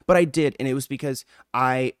but I did. And it was because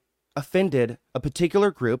I offended a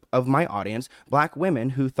particular group of my audience, Black women,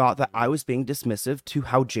 who thought that I was being dismissive to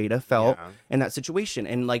how Jada felt in that situation.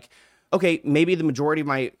 And like, okay, maybe the majority of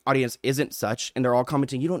my audience isn't such, and they're all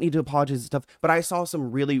commenting, you don't need to apologize and stuff. But I saw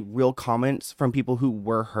some really real comments from people who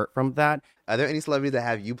were hurt from that. Are there any celebrities that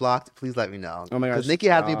have you blocked? Please let me know. Oh my gosh. Because Nicki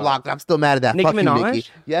has me blocked. I'm still mad at that. Nicki Fuck Minaj? you, Nicki.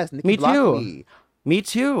 Yes, Nicki Me blocked too. me. Me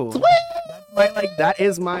too. That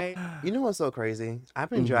is my... You know what's so crazy? I've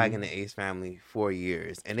been dragging the Ace family for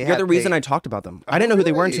years. And You're the reason I talked about them. I didn't know who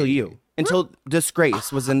they were until you. Until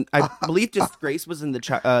Disgrace was in... I believe Disgrace was in the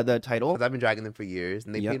title. Because I've been dragging them for years,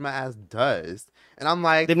 and they paid my ass dust. And I'm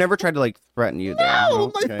like... They've never tried to, like, threaten you, though.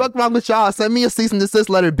 No, like, fuck wrong with y'all. Send me a cease and desist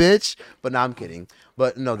letter, bitch. But no, I'm kidding.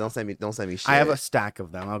 But no, don't send me shit. I have a stack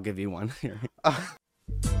of them. I'll give you one. Here.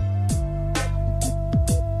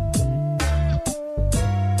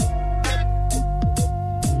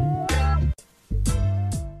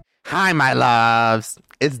 Hi, my loves.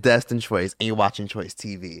 It's Destin Choice, and you're watching Choice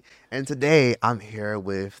TV. And today, I'm here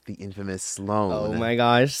with the infamous Sloan. Oh my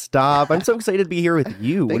gosh, stop. I'm so excited to be here with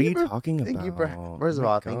you. What are you talking about? First of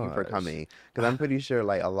all, thank you for coming. Because I'm pretty sure,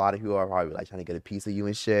 like, a lot of you are probably, like, trying to get a piece of you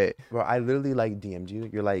and shit. Bro, I literally, like, DM'd you.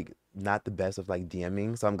 You're, like, not the best of, like,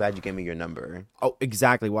 DMing, so I'm glad you gave me your number. Oh,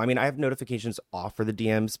 exactly. Well, I mean, I have notifications off for the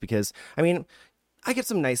DMs because, I mean... I get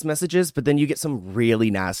some nice messages, but then you get some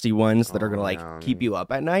really nasty ones that are going to, like, keep you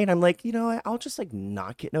up at night. I'm like, you know what? I'll just, like,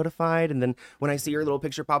 not get notified. And then when I see your little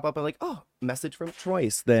picture pop up, I'm like, oh, message from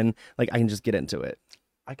Choice. Then, like, I can just get into it.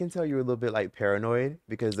 I can tell you're a little bit, like, paranoid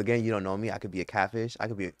because, again, you don't know me. I could be a catfish. I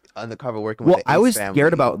could be undercover working with the Ace family. I was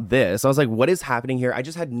scared about this. I was like, what is happening here? I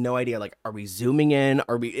just had no idea. Like, are we zooming in?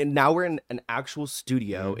 And now we're in an actual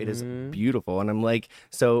studio. It is beautiful. And I'm, like,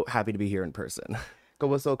 so happy to be here in person. But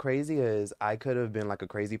what's so crazy is I could have been like a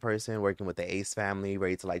crazy person working with the Ace family,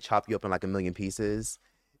 ready to like chop you up in like a million pieces.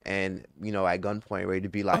 And, you know, at gunpoint, ready to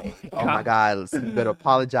be like, oh my God, you better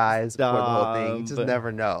apologize for the whole thing. You just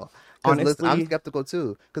never know. Honestly, listen, I'm skeptical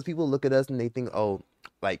too. Because people look at us and they think, oh,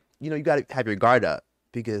 like, you know, you got to have your guard up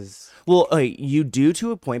because. Well, you do to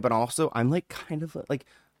a point, but also I'm like kind of like.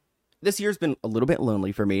 This year's been a little bit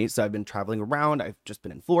lonely for me, so I've been traveling around. I've just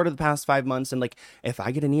been in Florida the past 5 months, and like, if I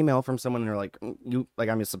get an email from someone and they're like,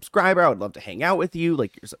 I'm a subscriber, I would love to hang out with you.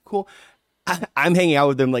 Like, you're so cool. I'm hanging out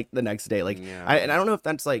with them like the next day. Like, and I don't know if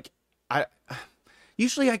that's like,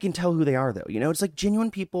 usually I can tell who they are though. You know, it's like genuine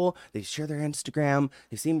people. They share their Instagram.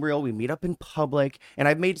 They seem real. We meet up in public, and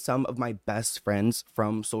I've made some of my best friends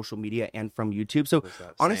from social media and from YouTube. So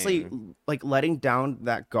honestly, like letting down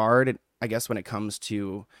that guard and. I guess when it comes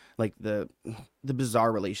to like the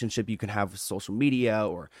bizarre relationship you can have with social media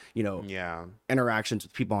or, you know, interactions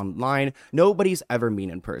with people online, nobody's ever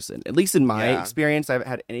mean in person. At least in my experience, I've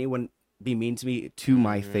had anyone be mean to me to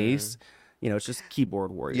my face. You know, it's just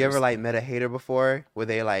keyboard warriors. You ever like met a hater before where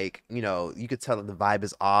they like, you know, you could tell that the vibe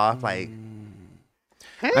is off, like,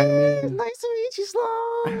 hey, nice to meet you,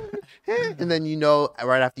 Sloan. Hey. And then, you know,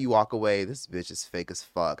 right after you walk away, this bitch is fake as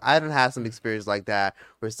fuck. I done had some experience like that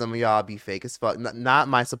where some of y'all be fake as fuck. Not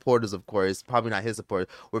my supporters, of course. Probably not his supporters.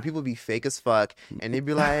 Where people be fake as fuck and they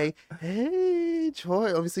be like, hey,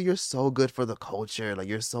 Troy, obviously you're so good for the culture. Like,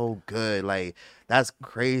 you're so good. Like, that's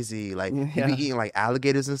crazy. Like, you be eating like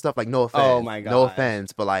alligators and stuff. Like, no offense. Oh my God. No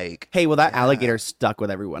offense. But like. Hey, well, that alligator stuck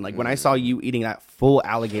with everyone. Like, when I saw you eating that full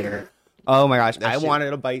alligator. Oh my gosh, I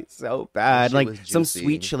wanted a bite so bad. Like some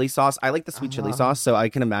sweet chili sauce. I like the sweet chili sauce, so I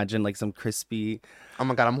can imagine like some crispy. Oh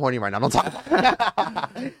my God, I'm horny right now. Don't talk.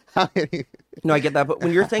 No, I get that. But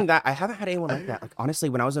when you're saying that, I haven't had anyone like that. Like, honestly,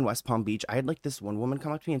 when I was in West Palm Beach, I had like this one woman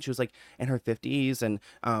come up to me and she was like in her 50s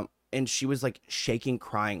and she was like shaking,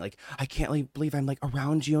 crying, like, I can't like, believe I'm like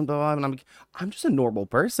around you and blah, blah. And I'm like, I'm just a normal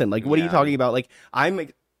person. Like, what are you talking about? Like,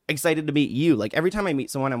 I'm excited to meet you. Like, every time I meet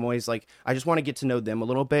someone, I'm always like, I just want to get to know them a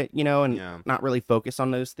little bit, you know, and not really focus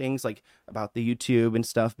on those things like about the YouTube and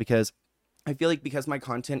stuff, because I feel like because my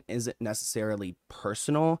content isn't necessarily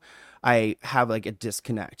personal, I have like a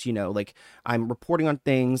disconnect, you know, like I'm reporting on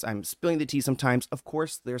things, I'm spilling the tea sometimes. Of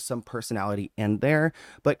course, there's some personality in there,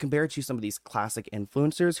 but compared to some of these classic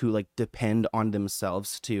influencers who like depend on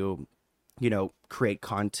themselves to, you know, create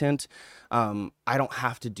content, I don't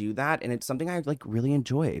have to do that. And it's something I like really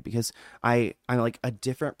enjoy because I'm like a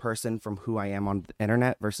different person from who I am on the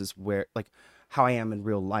internet versus where like how I am in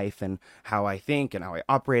real life and how I think and how I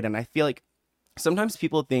operate. And I feel like sometimes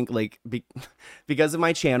people think like because of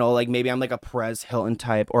my channel, like maybe I'm like a Perez Hilton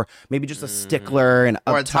type, or maybe just a stickler and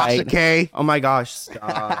Or a Tasha uptight. K. Oh my gosh,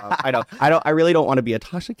 stop. I really don't want to be a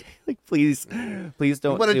Tasha K. Like, please You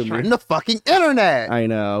don't want to sue me. trend the fucking internet. I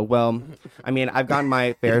know. Well, I mean, I've gotten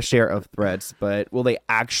my fair share of threats, but will they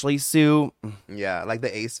actually sue? Yeah, like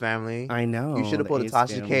the Ace family. I know. You should have pulled a Ace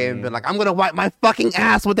Tasha K and family. been like, I'm gonna wipe my fucking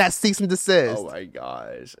ass with that cease and desist. Oh my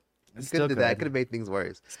gosh. You could have did that. Could have made things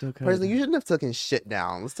worse. Still could. Personally, you shouldn't have taken shit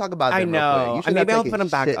down. Let's talk about that I real know. quick. You should Maybe have I'll taken put them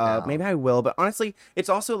back shit up. down. Maybe I will. But honestly, it's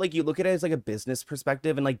also like you look at it as like a business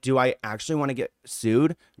perspective and like, do I actually want to get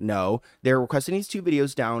sued? No. They're requesting these 2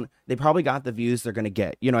 videos down. They probably got the views they're going to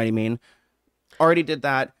get. You know what I mean? Already did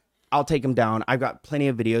that. I'll take them down. I've got plenty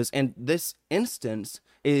of videos. And this instance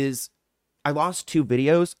is I lost 2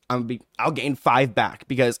 videos. I'll gain 5 back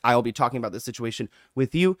because I'll be talking about this situation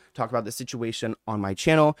with you, talk about the situation on my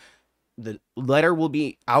channel. The letter will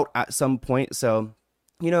be out at some point. So,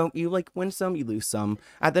 you know, you like win some, you lose some.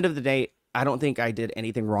 At the end of the day, I don't think I did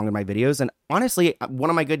anything wrong in my videos. And honestly,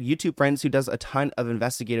 one of my good YouTube friends who does a ton of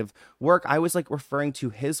investigative work, I was like referring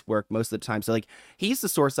to his work most of the time. So like he's the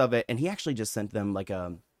source of it. And he actually just sent them like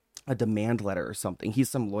a demand letter or something. He's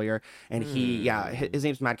some lawyer and his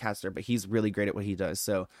name's Matt Caster, but he's really great at what he does.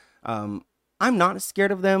 So, I'm not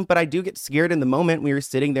scared of them, but I do get scared in the moment when you're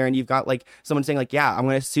sitting there and you've got like someone saying like, yeah, I'm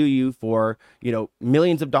going to sue you for, you know,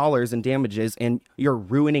 millions of dollars in damages and you're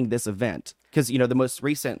ruining this event. Cause you know, the most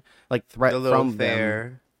recent like threat from fair.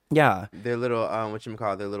 them. Yeah. Their little,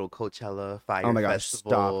 their little Coachella Fire Oh my gosh,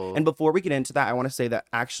 Festival. stop. And before we get into that, I want to say that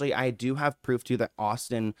actually I do have proof too that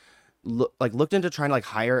Austin looked into trying to like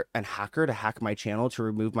hire a hacker to hack my channel to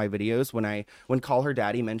remove my videos when Call Her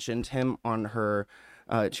Daddy mentioned him on her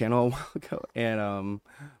channel a while ago. And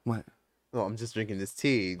what? Oh, I'm just drinking this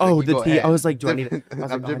tea. Oh, Like, the tea. I was like, do I need it?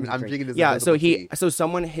 I'm drinking this. Yeah. So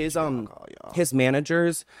invisible tea. his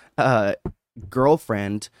manager's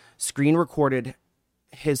girlfriend screen recorded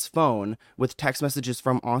his phone with text messages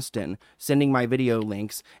from Austin sending my video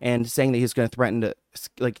links and saying that he was going to threaten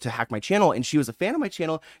to hack my channel. And she was a fan of my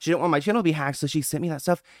channel. She didn't want my channel to be hacked, so she sent me that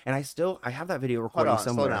stuff. And I have that video recording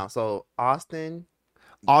somewhere. Slow down. So Austin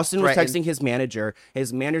was texting his manager.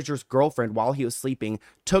 His manager's girlfriend, while he was sleeping,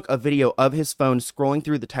 took a video of his phone scrolling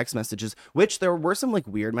through the text messages, which there were some like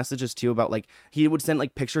weird messages too about like he would send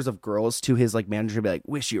like pictures of girls to his like manager and be like,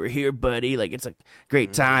 wish you were here, buddy. Like it's a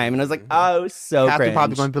great time. And I was like, oh, so cringe.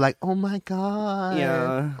 probably going to be like, oh my God.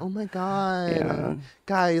 Yeah. Oh my God. Yeah.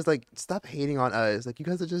 Guys, like, stop hating on us. Like, you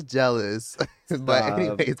guys are just jealous. But Stop.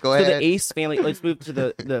 anyways, go So ahead. the Ace family, let's move to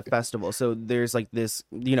the festival. So there's like this,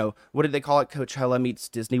 you know, what did they call it? Coachella meets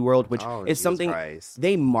Disney World, which is Jesus something Christ.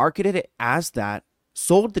 they marketed it as that,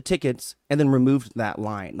 sold the tickets, and then removed that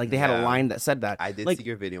line. Like they had a line that said that. I did like, see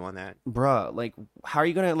your video on that. bruh, like how are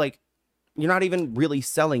you gonna like? You're not even really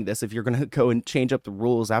selling this if you're gonna go and change up the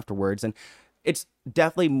rules afterwards. And it's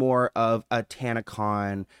definitely more of a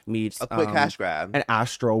TanaCon meets A quick cash grab. an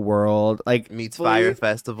Astro World, like Meets Fire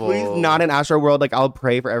Festival. Please, not an Astro World. Like I'll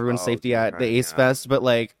pray for everyone's safety at the Ace yeah. Fest, but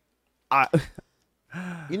like,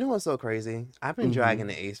 You know what's so crazy? I've been dragging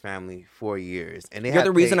the Ace family for years, and you're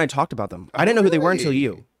the reason I talked about them. I didn't know who they were until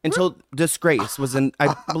you. Until Disgrace was in.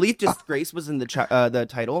 I believe Disgrace was in the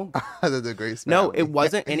title. the Grace No, family. it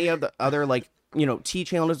wasn't any of the other like T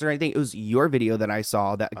channels or anything. It was your video that I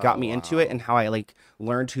saw that got me into it and how I like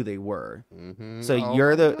learned who they were. Mm-hmm. So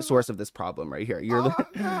you're the source of this problem right here. You're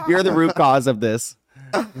the root cause of this.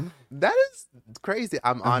 That is crazy.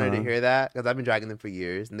 I'm honored to hear that because I've been dragging them for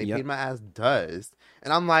years, and they paid my ass dust.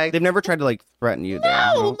 And I'm like, They've never tried to like threaten you.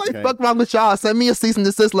 no, like fuck wrong with y'all. Send me a cease and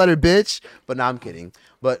desist letter, bitch. But no, I'm kidding.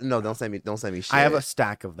 But no, don't send me shit. I have a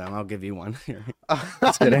stack of them. I'll give you one.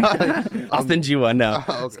 Just kidding. I'll send you one now.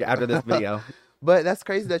 Okay. After this video. But that's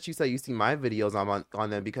crazy that you say you see my videos on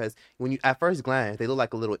them, because when you at first glance they look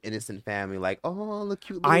like a little innocent family, like, oh, look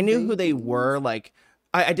cute. I knew who they were. Like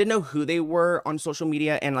I didn't know who they were on social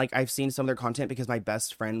media, and like I've seen some of their content because my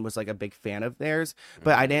best friend was like a big fan of theirs,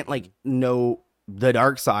 but I didn't like know the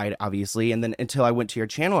dark side, obviously. And then until I went to your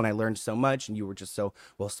channel and I learned so much, and you were just so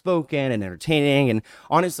well spoken and entertaining, and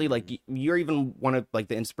honestly, like you're even one of like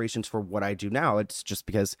the inspirations for what I do now. It's just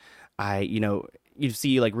because you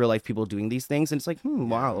see like real life people doing these things, and it's like,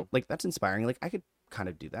 wow, like that's inspiring. Like I could kind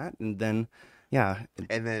of do that. And then And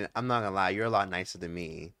then I'm not gonna lie, you're a lot nicer than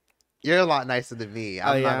me. You're a lot nicer than me.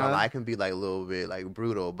 I'm not gonna lie, I can be like a little bit like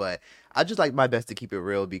brutal, but I just like my best to keep it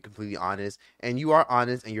real, be completely honest. And you are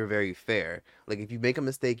honest, and you're very fair. Like if you make a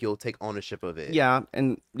mistake, you'll take ownership of it. Yeah,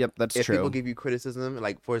 and yep, that's if true. people give you criticism,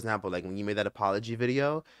 like for example, like when you made that apology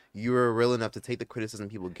video, you were real enough to take the criticism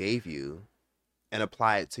people gave you. and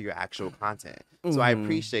apply it to your actual content. So I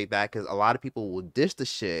appreciate that, because a lot of people will dish the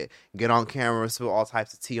shit, get on camera, spill all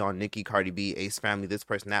types of tea on Nicki, Cardi B, Ace Family, this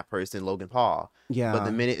person, that person, Logan Paul. Yeah. But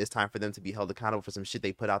the minute it's time for them to be held accountable for some shit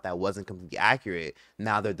they put out that wasn't completely accurate,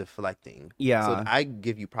 now they're deflecting. Yeah. So I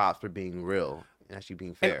give you props for being real and actually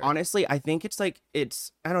being fair. And honestly, I think it's like,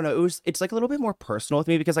 I don't know, it's like a little bit more personal with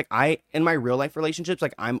me, because like in my real life relationships,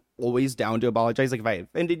 like I'm always down to apologize. Like if I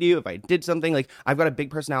offended you, if I did something, like I've got a big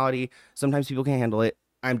personality. Sometimes people can't handle it.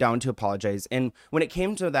 I'm down to apologize. And when it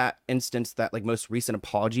came to that instance, that like most recent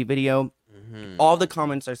apology video, all the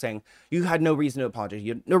comments are saying, you had no reason to apologize.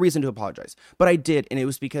 You had no reason to apologize. But I did. And it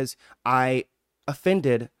was because I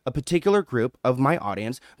offended a particular group of my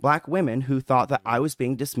audience, Black women, who thought that I was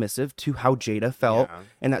being dismissive to how Jada felt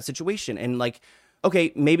in that situation. And like,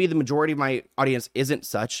 okay, maybe the majority of my audience isn't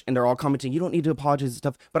such, and they're all commenting, you don't need to apologize and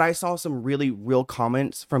stuff. But I saw some really real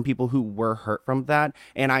comments from people who were hurt from that.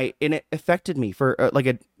 And it affected me for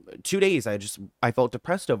 2 days. I felt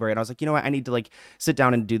depressed over it. I was like, you know what? I need to like sit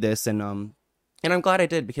down and do this. And I'm glad I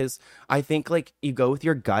did, because I think like you go with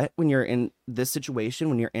your gut when you're in this situation,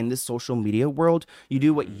 when you're in this social media world. You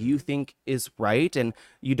do what you think is right, and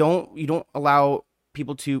you don't allow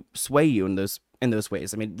people to sway you in those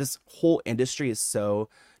ways. I mean, this whole industry is so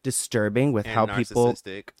disturbing with how people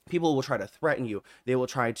will try to threaten you. They will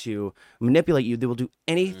try to manipulate you. They will do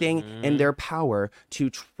anything in their power to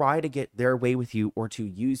try to get their way with you, or to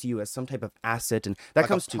use you as some type of asset. And that like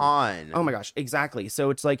comes a pawn. Oh my gosh, exactly. So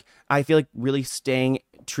it's like, I feel like really staying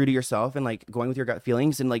true to yourself and like going with your gut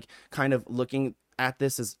feelings, and like kind of looking at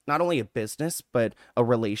this as not only a business, but a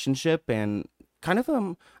relationship, and kind of I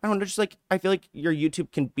don't know, just like I feel like your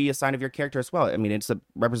YouTube can be a sign of your character as well. I mean, it's a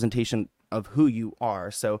representation of who you are.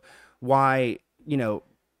 So why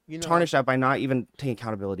tarnish that by not even taking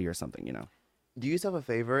accountability or something? Do yourself a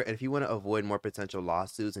favor, and if you want to avoid more potential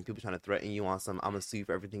lawsuits and people trying to threaten you on some I'm gonna sue you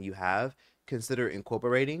for everything you have, consider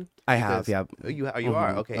incorporating. I have, yeah. You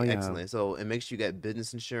are? Okay, excellent. So it makes you get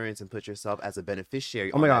business insurance and put yourself as a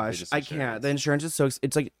beneficiary. Oh my gosh, I can't. The insurance is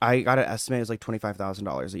it's like, I got an estimate, it's like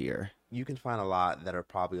 $25,000 a year. You can find a lot that are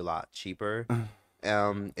probably a lot cheaper.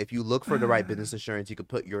 If you look for the right business insurance, you could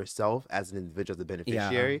put yourself as an individual as a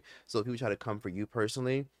beneficiary. Yeah. So if people try to come for you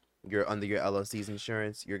personally, you're under your LLC's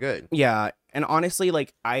insurance, you're good. Yeah. And honestly,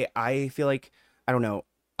 like I feel like, I don't know,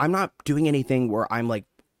 I'm not doing anything where I'm like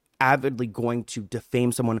avidly going to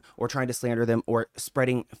defame someone or trying to slander them or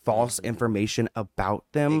spreading false information about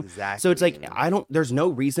them. Exactly. So it's like, there's no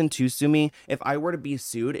reason to sue me. If I were to be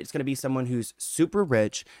sued, it's going to be someone who's super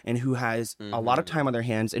rich and who has a lot of time on their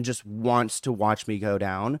hands and just wants to watch me go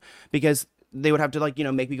down, because they would have to like,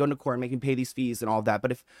 make me go into court and make me pay these fees and all of that.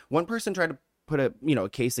 But if one person tried to put a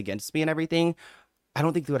case against me and everything, I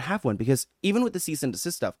don't think they would have one, because even with the cease and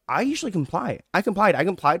desist stuff, I usually comply. I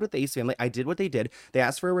complied with the Ace family. I did what they did. They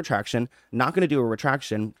asked for a retraction. Not going to do a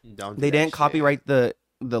retraction. They didn't copyright the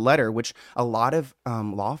letter, which a lot of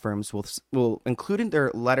law firms will include in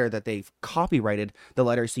their letter that they've copyrighted the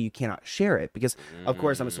letter, so you cannot share it. Because of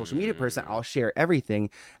course I'm a social media person. I'll share everything,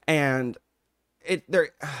 and they're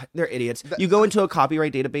idiots. You go into a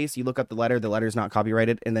copyright database, you look up the letter's not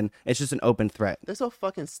copyrighted, and then it's just an open threat. They're so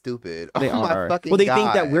fucking stupid. They are. My fucking well, they God.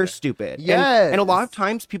 think that we're stupid. Yes. And a lot of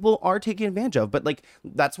times people are taken advantage of. But like,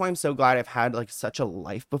 that's why I'm so glad I've had like such a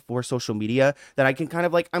life before social media, that I can kind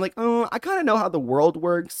of like, I'm like, oh, I kind of know how the world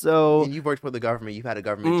works. So. And you've worked for the government. You've had a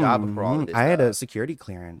government job before all of this. I had a security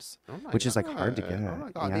clearance, which is like hard to get. Oh my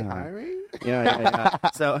God, they hiring? Yeah.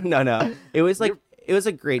 So no, it was like, it was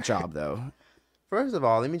a great job though. First of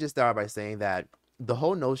all, let me just start by saying that the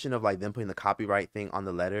whole notion of like them putting the copyright thing on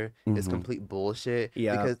the letter is complete bullshit.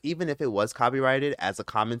 Yeah. Because even if it was copyrighted, as a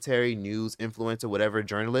commentary, news influencer, whatever,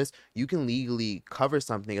 journalist, you can legally cover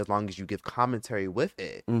something as long as you give commentary with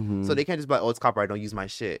it. So they can't just be like, oh, it's copyright, don't use my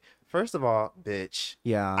shit. First of all, bitch,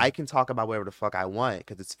 I can talk about whatever the fuck I want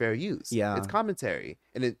because it's fair use. Yeah. It's commentary.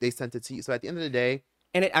 And they sent it to you. So at the end of the day,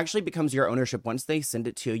 and it actually becomes your ownership. Once they send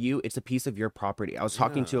it to you, it's a piece of your property. I was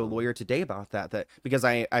talking to a lawyer today about that because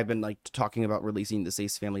I've been like talking about releasing the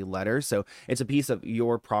Ace family letter. So it's a piece of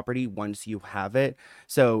your property once you have it.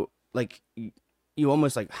 So like you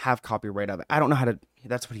almost like have copyright of it. I don't know how to,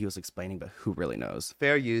 that's what he was explaining, but who really knows?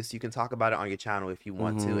 Fair use. You can talk about it on your channel if you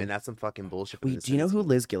want to, and that's some fucking bullshit. Wait, do you know who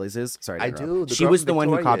Liz Gillies is? Sorry, I do. She was the one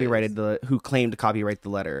who who claimed to copyright the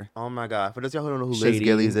letter. Oh my God. For those of y'all who don't know who Liz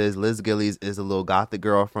Gillies is, Liz Gillies is a little gothic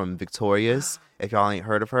girl from Victorious. If y'all ain't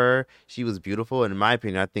heard of her, she was beautiful. And in my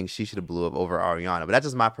opinion, I think she should have blew up over Ariana. But that's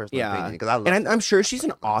just my personal opinion. Because I love and I'm sure she's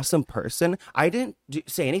an awesome person. I didn't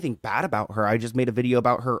say anything bad about her. I just made a video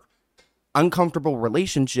about her uncomfortable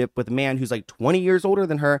relationship with a man who's like 20 years older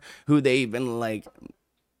than her, who they've been like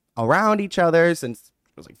around each other since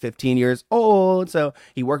I was like 15 years old. So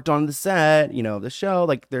he worked on the set, the show.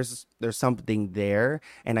 Like there's something there.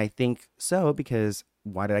 And I think so because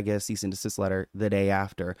why did I get a cease and desist letter the day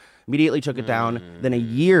after? Immediately took it down. Then a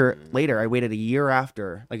year later, I waited a year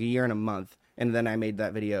after, like a year and a month. And then I made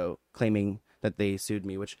that video claiming that they sued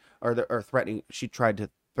me, or threatening. She tried to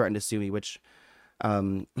threaten to sue me, which,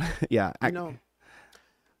 yeah. I'm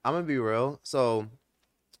gonna be real. So,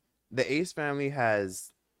 the Ace family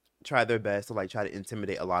has tried their best to like try to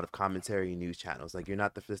intimidate a lot of commentary news channels. Like it's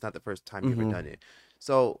not the first time you've ever done it.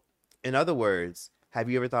 So, in other words, have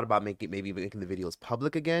you ever thought about making the videos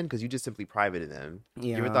public again? Because you just simply privated them.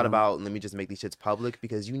 Yeah. You ever thought about, let me just make these shits public?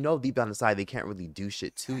 Because deep down inside they can't really do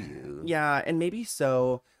shit to you. Yeah, and maybe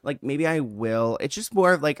so. Like maybe I will. It's just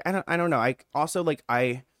more of like I don't know. I also like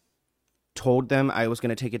I told them I was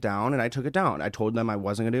gonna take it down, and I took it down. I told them I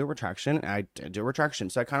wasn't gonna do a retraction, and I did do a retraction.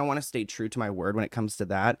 So I kind of want to stay true to my word when it comes to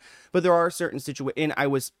that. But there are certain situations, and I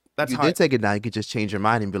was. That's you how did take it down. You could just change your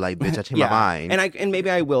mind and be like, "Bitch, I changed my mind." And maybe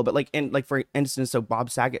I will, but like for instance, so Bob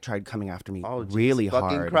Saget tried coming after me really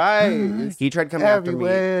hard. Christ. He tried coming after me.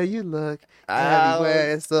 Everywhere you look,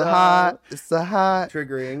 everywhere it's so hot,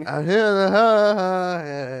 triggering. I hear the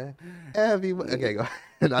hot everywhere. Okay, go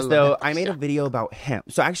ahead. So I made a video about him.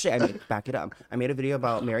 So actually, back it up. I made a video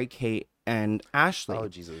about Mary Kate and Ashley. Oh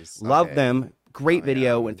Jesus, love them. Great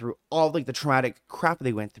video. Went through all like the traumatic crap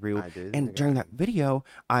they went through. And during that video,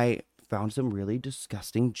 I found some really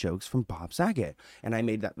disgusting jokes from Bob Saget. And I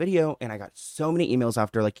made that video, and I got so many emails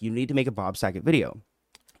after, like, you need to make a Bob Saget video.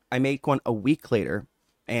 I made one a week later,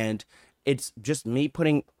 and it's just me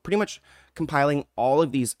pretty much compiling all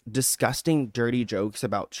of these disgusting, dirty jokes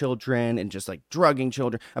about children and just like drugging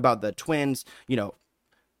children, about the twins,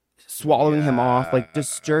 swallowing him off, like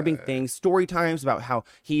disturbing things, story times about how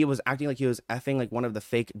he was acting like he was effing like one of the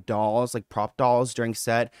fake dolls, like prop dolls during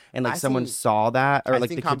set, and like someone saw that, or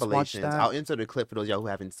like the kids watched that. I'll insert a clip for those y'all who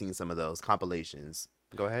haven't seen some of those compilations.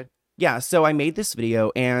 Go ahead. Yeah, so I made this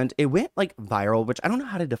video and it went like viral, which I don't know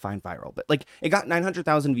how to define viral, but like it got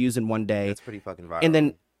 900,000 views in one day. That's pretty fucking viral. And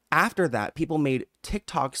then after that, people made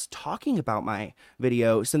TikToks talking about my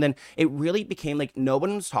video. So then it really became like no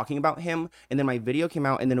one was talking about him. And then my video came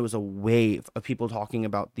out, and then it was a wave of people talking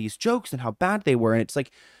about these jokes and how bad they were. And it's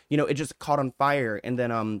like, it just caught on fire. And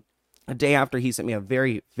then a day after, he sent me a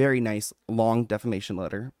very, very nice long defamation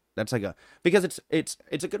letter. That's like because it's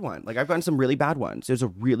a good one. Like I've gotten some really bad ones. There's a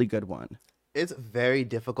really good one. It's very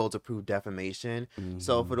difficult to prove defamation.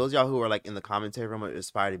 So for those of y'all who are like in the commentary room or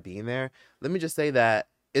aspire to being there, let me just say that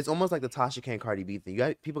it's almost like the Tasha K and Cardi B thing.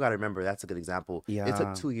 People got to remember that's a good example. Yeah. It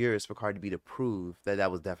took 2 years for Cardi B to prove that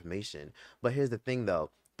was defamation. But here's the thing,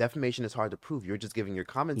 though. Defamation is hard to prove. You're just giving your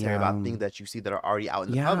commentary about things that you see that are already out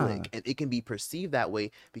in the public. And it can be perceived that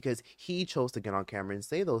way because he chose to get on camera and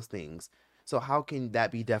say those things. So how can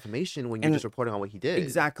that be defamation when you're just reporting on what he did?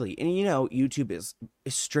 Exactly. And YouTube is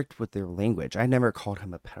strict with their language. I never called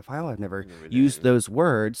him a pedophile. I've never used those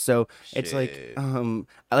words. So it's like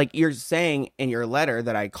you're saying in your letter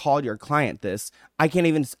that I called your client this. I'm not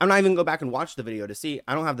even gonna go back and watch the video to see.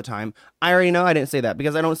 I don't have the time. I already know I didn't say that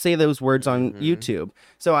because I don't say those words on YouTube.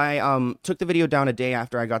 So I took the video down a day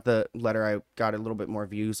after I got the letter. I got a little bit more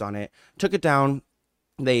views on it. Took it down.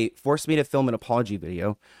 They forced me to film an apology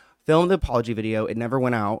video. Filmed the apology video. It never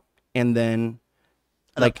went out. And then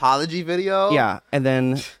an apology video? Yeah. And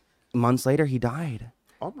then months later, he died.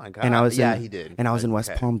 Oh my God. And I was he did. And I was in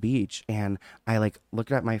West Palm Beach, and I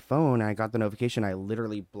looked at my phone, and I got the notification. I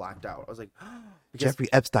literally blacked out. I was like, Jeffrey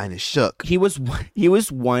Epstein is shook. He was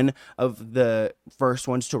one of the first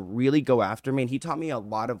ones to really go after me, and he taught me a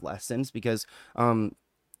lot of lessons because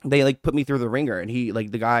they put me through the ringer, and he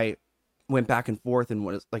the guy went back and forth and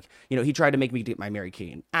was he tried to make me get my Mary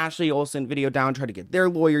Kate and Ashley Olsen video down, tried to get their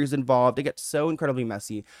lawyers involved. It got so incredibly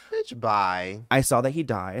messy. Bitch, bye. I saw that he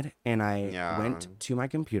died, and I went to my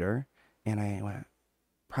computer and I went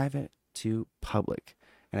private to public,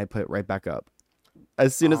 and I put it right back up.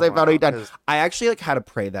 As soon as I found out he died, I actually had to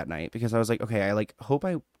pray that night because I was like, okay, I hope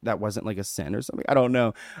that wasn't a sin or something. I don't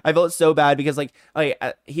know. I felt so bad because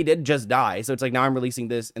he did just die, so it's now I'm releasing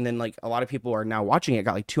this, and then a lot of people are now watching it. It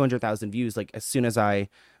got 200,000 views as soon as I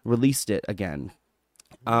released it again.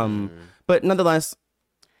 But nonetheless,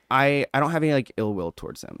 I don't have any ill will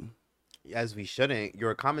towards him. As we shouldn't.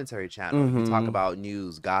 You're a commentary channel. You talk about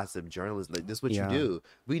news, gossip, journalism. This is what you do.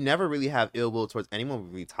 We never really have ill will towards anyone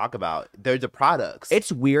when we talk about. They're the products.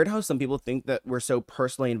 It's weird how some people think that we're so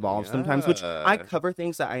personally involved sometimes, which I cover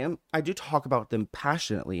things that I do talk about them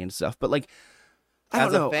passionately and stuff, but I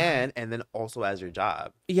don't know. As a fan, and then also as your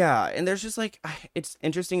job. Yeah, and there's just it's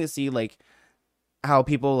interesting to see how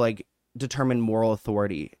people determine moral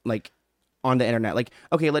authority, like on the internet. Like,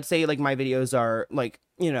 okay, let's say like my videos are like,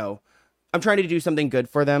 you know, I'm trying to do something good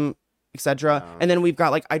for them, etc. And then we've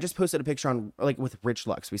got like, I just posted a picture on like with Rich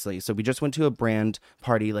Lux recently. So we just went to a brand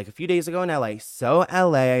party like a few days ago in LA. So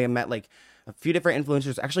LA, I met like a few different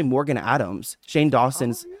influencers. Actually, Morgan Adams, Shane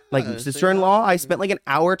Dawson's like sister-in-law. I spent like an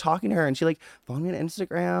hour talking to her, and she like followed me on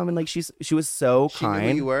Instagram, and like she was so kind. She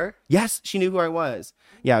knew who you were? Yes, she knew who I was.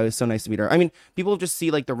 Yeah, it was so nice to meet her. I mean, people just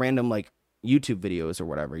see like the random like YouTube videos or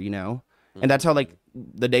whatever, you know. And that's how, like,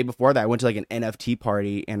 the day before that, I went to, like, an NFT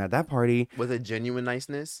party. And at that party... Was it genuine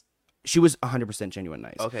niceness? She was 100% genuine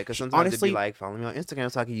nice. Okay, because sometimes honestly, it'd be like, follow me on Instagram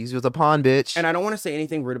so I can use you as a pawn, bitch. And I don't want to say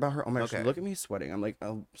anything rude about her. Oh, my gosh, look at me sweating. I'm, like,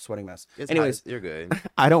 a sweating mess. Anyways. You're good.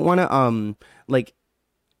 I don't want to, like...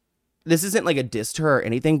 This isn't, like, a diss to her or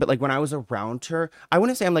anything, but, like, when I was around her, I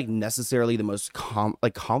wouldn't say I'm, like, necessarily the most,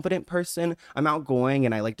 confident person. I'm outgoing,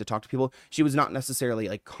 and I like to talk to people. She was not necessarily,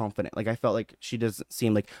 like, confident. Like, I felt like she doesn't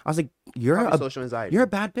seem like... I was like, social anxiety. You're a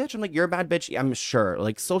bad bitch? I'm like, you're a bad bitch? I'm sure.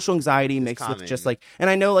 Like, social anxiety mixed with just, like... And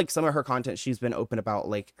I know, like, some of her content, she's been open about,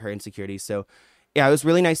 like, her insecurities. So, yeah, it was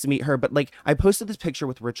really nice to meet her. But, like, I posted this picture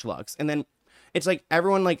with Rich Lux, and then it's, like,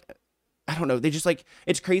 everyone, like... I don't know. They just like,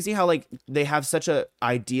 it's crazy how like they have such a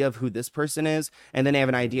idea of who this person is, and then they have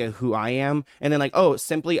an idea of who I am. And then like, oh,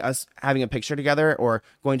 simply us having a picture together or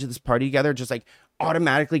going to this party together just like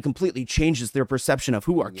automatically completely changes their perception of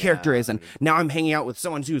who our character is. And now I'm hanging out with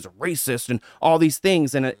someone who's a racist and all these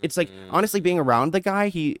things. And it's like, honestly, being around the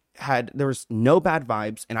guy, there was no bad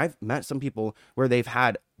vibes. And I've met some people where they've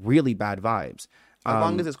had really bad vibes. As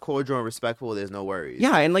long as it's cordial and respectful, there's no worries.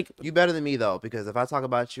 Yeah, and like... You better than me, though, because if I talk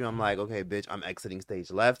about you, I'm like, okay, bitch, I'm exiting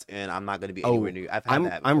stage left, and I'm not going to be anywhere near you. I've had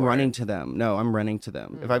that before. I'm running to them. No, I'm running to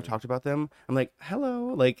them. If I've talked about them, I'm like,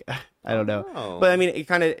 hello. Like, I don't know. But I mean,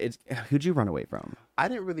 who'd you run away from? I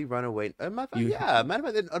didn't really run away. Matter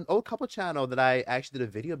of fact, an old couple channel that I actually did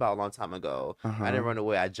a video about a long time ago. I didn't run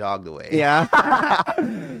away. I jogged away. Yeah.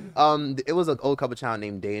 It was an old couple channel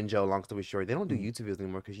named Day and Joe. Long story short, they don't do YouTube videos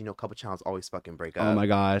anymore because, you know, couple channels always fucking break up. Oh my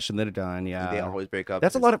gosh. And they're done. Yeah. They always break up.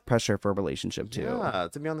 That's a lot of pressure for a relationship too. Yeah.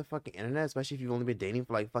 To be on the fucking internet, especially if you've only been dating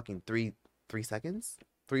for like fucking 3 seconds,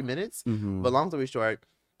 3 minutes. But long story short,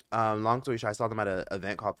 I saw them at an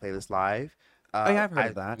event called Playlist Live. Yeah, I've heard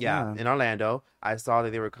of that. Yeah, in Orlando. I saw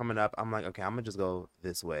that they were coming up. I'm like, okay, I'm gonna just go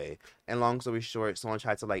this way. And long story short, someone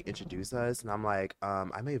tried to like introduce us, and I'm like,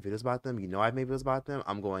 I made videos about them. You know, I made videos about them.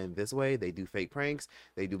 I'm going this way. They do fake pranks.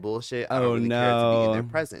 They do bullshit. I don't really care to be in their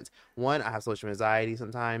presence. 1, I have social anxiety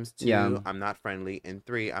sometimes. 2, I'm not friendly. And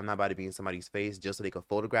 3, I'm not about to be in somebody's face just so they could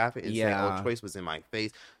photograph it and say, oh, Choice was in my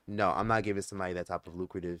face. No, I'm not giving somebody that type of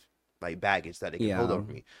lucrative like baggage that they can hold over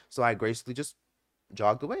me. So I gracefully just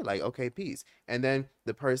jogged away, like, okay, peace. And then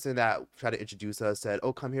the person that tried to introduce us said,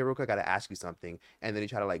 oh, come here real quick, I gotta ask you something. And then he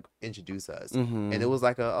tried to like introduce us, and it was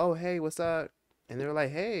like oh, hey, what's up? And they were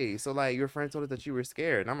like, hey, so like your friend told us that you were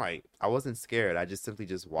scared. And I'm like, I wasn't scared. I just simply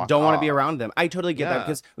just walked Don't want to off. be around them. I totally get that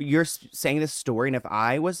because you're saying this story. And if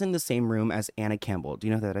I was in the same room as Anna Campbell, do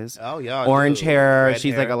you know who that is? Oh, yeah. Orange hair. Red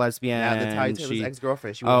she's hair. like a lesbian. Yeah, Natalia Taylor's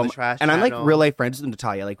ex-girlfriend. She was in the trash and I'm like channel. real life friends with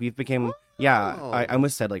Natalia. Like we've became, I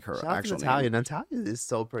almost said like her Shout actual Natalia. name. Natalia is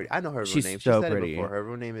so pretty. I know her real She's name. She so said pretty. it before. Her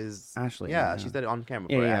real name is Ashley. Yeah, she said it on camera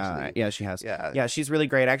before, Ashley. Yeah, she has. Yeah, she's really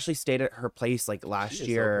great. I actually stayed at her place like last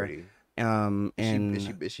year. So pretty. And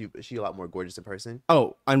is she a lot more gorgeous in person?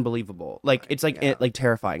 Oh, unbelievable! Like it's like like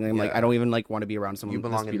terrifying. I'm like I don't even like want to be around someone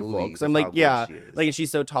this beautiful because I'm like like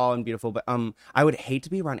she's so tall and beautiful. But I would hate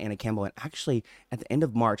to be around Anna Campbell. And actually, at the end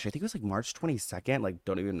of March, I think it was like March 22nd. Like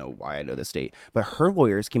don't even know why I know this date, but her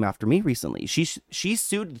lawyers came after me recently. She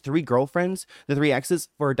sued the 3 girlfriends, the 3 exes,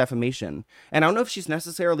 for defamation. And I don't know if she's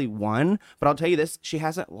necessarily won, but I'll tell you this: she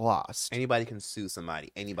hasn't lost. Anybody can sue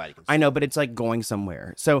somebody. Anybody can. I know, but it's like going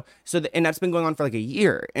somewhere. And that's been going on for like a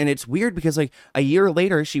year. And it's weird because like a year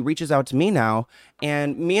later, she reaches out to me now.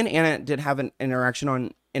 And me and Anna did have an interaction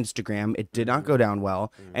on Instagram. It did not go down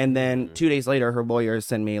well. And then 2 days later, her lawyers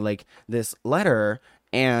send me like this letter.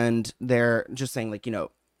 And they're just saying like, you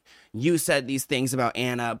know, you said these things about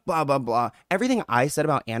Anna, blah, blah, blah. Everything I said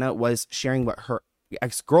about Anna was sharing what her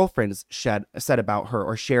ex-girlfriends said about her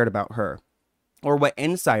or shared about her. Or what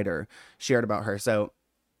Insider shared about her. So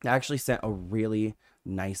I actually sent a really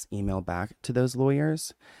nice email back to those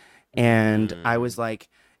lawyers, and I was like,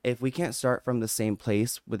 if we can't start from the same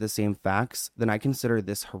place with the same facts, then I consider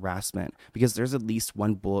this harassment because there's at least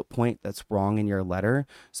one bullet point that's wrong in your letter.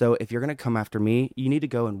 So if you're going to come after me, you need to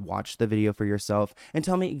go and watch the video for yourself and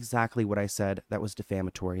tell me exactly what I said that was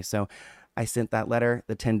defamatory. So I sent that letter.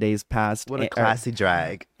 The 10 days passed. What a classy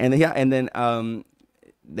drag. And then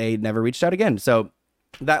they never reached out again. So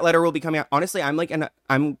That letter will be coming out. Honestly, I'm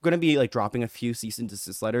gonna be like dropping a few cease and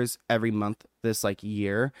desist letters every month this like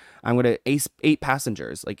year. I'm gonna eight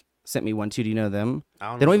passengers like sent me one too. Do you know them?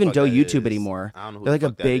 They don't even do YouTube anymore. I don't know who They're the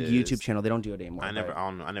like a fuck that big is. YouTube channel. They don't do it anymore. I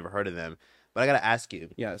never heard of them. But I gotta ask you.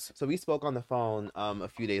 Yes. So we spoke on the phone a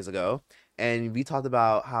few days ago, and we talked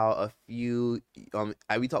about how a few we want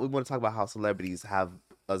to talk about how celebrities have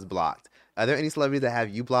us blocked. Are there any celebrities that have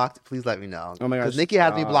you blocked? Please let me know. Oh my gosh. Because Nicki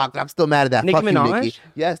has me blocked. I'm still mad at that. Nicki Fuck Minaj? you, Nicki.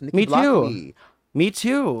 Yes, Nicki Me blocked too. me. Me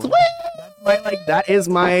too. That is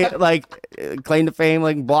my like claim to fame,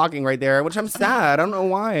 like blocking right there, which I'm sad. I don't know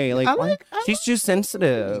why. She's too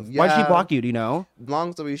sensitive. Yeah. Why'd she block you? Do you know?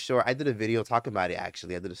 Long story short, I did a video talking about it.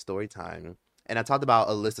 Actually, I did a story time, and I talked about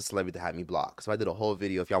a list of celebrities that had me blocked. So I did a whole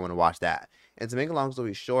video if y'all want to watch that. And to make a long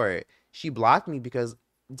story short, she blocked me because,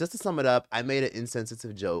 just to sum it up, I made an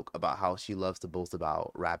insensitive joke about how she loves to boast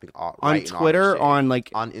about rapping On Twitter, on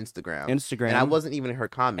Instagram. Instagram. And I wasn't even in her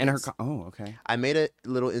comments. Okay. I made a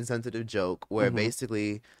little insensitive joke where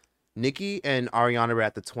basically Nicki and Ariana were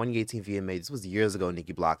at the 2018 VMAs. This was years ago.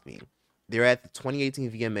 Nicki blocked me. They were at the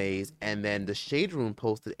 2018 VMAs, and then the Shade Room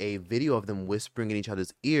posted a video of them whispering in each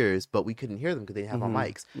other's ears, but we couldn't hear them because they didn't have our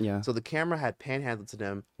mics. Yeah. So the camera had panhandled to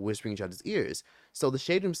them, whispering in each other's ears. So the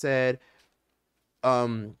Shade Room said,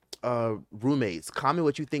 roommates, comment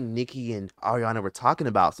what you think Nicki and Ariana were talking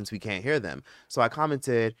about since we can't hear them. So I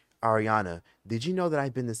commented, Ariana, did you know that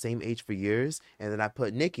I've been the same age for years? And then I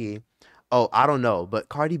put Nicki, oh, I don't know, but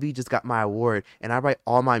Cardi B just got my award and I write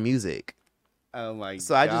all my music. Oh my god.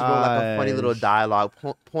 So I just wrote like a funny little dialogue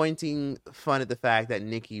pointing fun at the fact that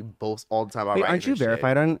Nicki boasts all the time about Wait, writing aren't you her shit.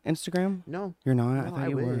 verified on Instagram? No. You're not? No, I thought I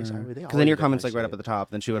you wish. were. I really Because then your always comments done like that right up shit. at the top.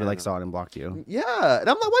 Then she would have like saw it and blocked you. Yeah. And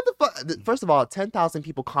I'm like, what the fuck? First of all, 10,000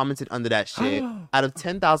 people commented under that shit. Out of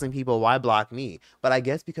 10,000 people, why block me? But I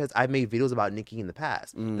guess because I made videos about Nicki in the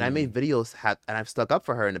past. And I made videos and I've stuck up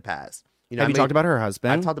for her in the past. You know, Have you talked about her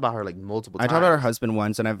husband? I talked about her like multiple times. I talked about her husband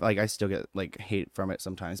once, and I still get like hate from it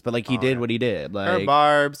sometimes. But like he did what he did. Like her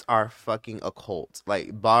barbs are fucking a cult.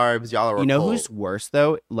 Like barbs, y'all are. You know a cult. who's worse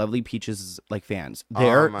though? Lovely Peach's like fans.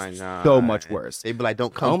 They're so much worse. They'd be like,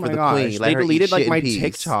 "Don't come for the gosh. queen." Let They her deleted eat like shit my in peace.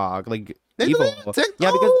 TikTok. Like They evil. deleted TikTok?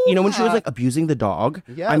 Yeah, because you know when she was like abusing the dog.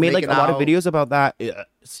 Yeah, I made like a making lot of out. videos about that. Ugh,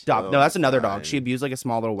 stop. So No, that's another dog. fun. She abused like a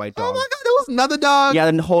small little white Oh dog. my god, there was another dog. Yeah,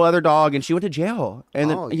 the whole other dog, and she went to jail. And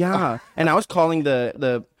then, Oh, yeah, and I was calling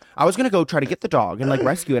the I was gonna go try to get the dog and like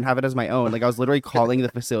rescue it and have it as my own. Like I was literally calling the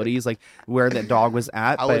facilities like where that dog was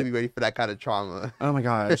at. I but, wouldn't be ready for that kind of trauma. oh my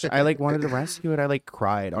gosh, I like wanted to rescue it. I like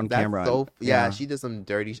cried on That's camera. so yeah, she did some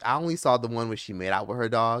dirty. I only saw the one where she made out with her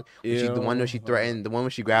dog. The one where she threatened, the one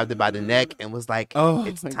where she grabbed it by the neck and was like, Oh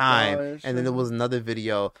 "It's my time." gosh. And then there was another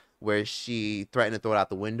video where she threatened to throw it out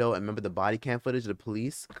the window. And remember the body cam footage of the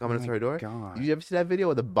police coming to her door? God. Did you ever see that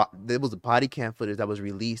video? Where there was a body cam footage that was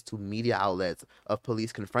released to media outlets of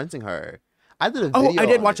police confronting her. I did a video. Oh, I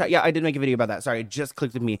did on watch it. that. Yeah, I did make a video about that. Sorry, it just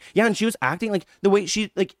clicked with me. Yeah, and she was acting like the way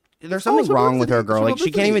she like. There's something wrong with her, girl. Like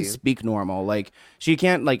she can't even speak normal. Like she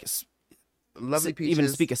can't like Lovely Peaches. even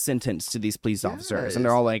speak a sentence to these police officers, and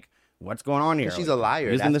they're Yes. all like, "What's going on here?" She's Like, a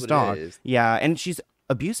liar. using That's this what it dog. is. Yeah, and she's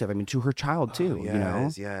abusive. I mean, to her child too. Yes, you know.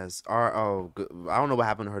 yes. I don't know what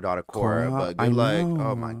happened to her daughter Cora, Cora, but I good luck. Oh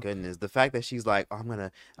know. my goodness, the fact that she's like, oh, I'm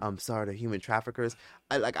gonna sorry to human traffickers.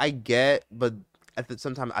 I get, but at the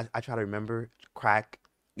same time, I try to remember crack.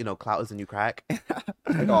 You know, clout is the new crack.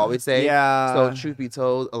 Like I always say. Yeah. So truth be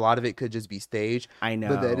told, a lot of it could just be staged. I know.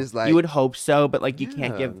 But that is like you would hope so, but like you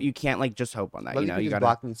Yeah. can't like just hope on that. Lovely You know, you Peaches gotta.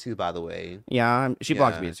 blocked me too, by the way. Yeah, she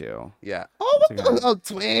blocked Yeah. me too. Yeah. Oh, It's okay.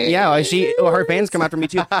 twin. Yeah, like her fans come after me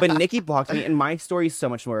too. But Nicki blocked me, and my story is so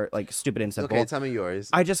much more like stupid and simple. Okay, tell me yours.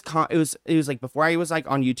 I just it was like before I was like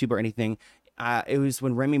on YouTube or anything. It was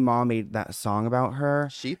when Remy Ma made that song about her.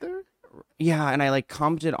 Sheether? Yeah, and I like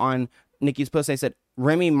commented on Nicki's post. I said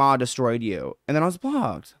Remy Ma destroyed you, and then I was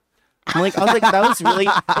blocked. I was like, that was really,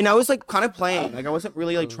 and I was like kind of playing. Like I wasn't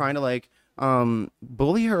really like trying to like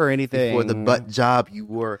bully her or anything. Before the butt job, you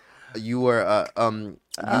were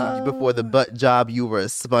before the butt job, you were a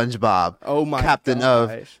SpongeBob. Oh my captain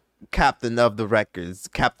gosh. captain of the records,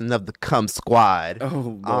 captain of the cum squad.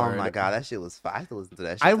 Oh Oh Lord. my god, that shit was fire. I have to listen to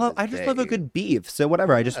that shit. I just love a good beef. So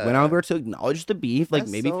whatever. I just went Yeah. over to acknowledge the beef, like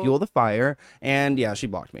That's maybe so- fuel the fire. And yeah, she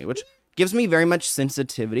blocked me, which gives me very much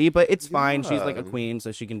sensitivity, but it's fine. She's like a Yeah. queen,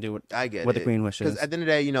 so she can do I get what it. the queen wishes. Because at the end of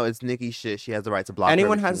the day, you know, it's Nicki's shit. She has the right to block her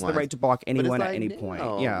Anyone if she has the wants. right to block But it's anyone at like, any point.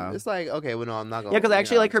 damn. Yeah. It's like, okay, well, no, I'm not going to. Yeah, because I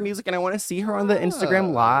actually like her music and I want to see her on the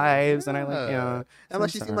Instagram lives. And I like, yeah. And like,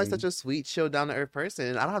 she seems like such a sweet, chill, down to earth person.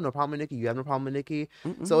 And I don't have no problem with Nicki. You have no problem with Nicki.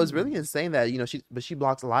 So it's really insane that, you know, she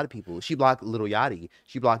blocks a lot of people. She blocked Lil Yachty.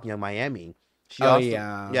 She blocked Young Miami. She Oh also,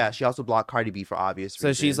 yeah. yeah, she also blocked Cardi B for obvious So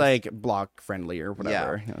reasons. she's like block friendly or Yeah.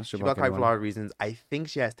 whatever. You know, She blocked Cardi for a lot of reasons. I think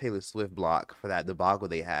she has Taylor Swift blocked for that debacle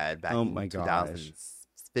they had back Oh in my gosh.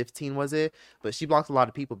 2015, was it? But she blocks a lot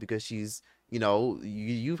of people because she's,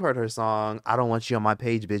 you've heard her song, I Don't Want You on My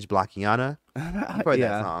Page, Bitch, Block Kiana. You've heard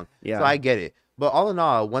that song. Yeah. So I get it. But all in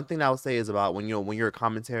all, one thing I would say is about when you're a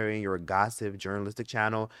commentary and you're a gossip journalistic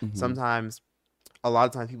channel, sometimes a lot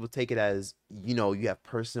of times people take it as, you have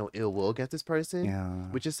personal ill will against this person,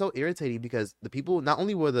 which is so irritating because the people, not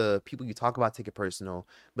only will the people you talk about take it personal,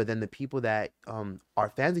 but then the people that are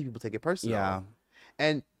fans of people take it personal. Yeah.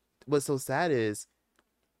 And what's so sad is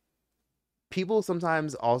people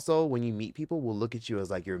sometimes also, when you meet people, will look at you as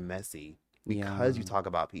like you're messy because you talk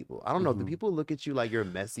about people. I don't know. Do people look at you like you're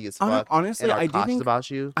messy as fuck? Honestly, and are I do cautious think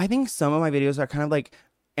about you. I think some of my videos are kind of like,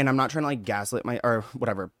 and I'm not trying to like gaslit or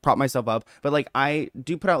whatever, prop myself up, but like I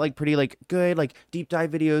do put out like pretty like good like deep dive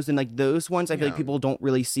videos, and like those ones I feel like people don't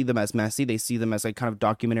really see them as messy. They see them as like kind of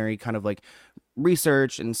documentary, kind of like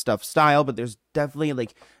research and stuff style. But there's definitely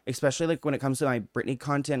like, especially like when it comes to my Britney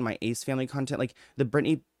content, my Ace family content, like the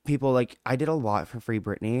Britney people, like I did a lot for Free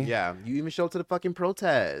Britney. Yeah, you even showed up to the fucking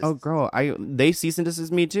protest. Oh girl, they cease and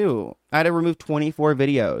desist me too. I had to remove 24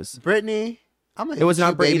 videos. Britney. It was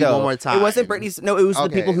not Britney though. One more time. It wasn't Britney's. No, it was the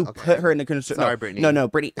people who put her in the concern. Sorry, Britney. No,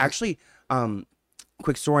 Britney. Actually,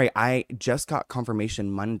 quick story. I just got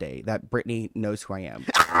confirmation Monday that Britney knows who I am.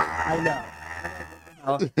 I know.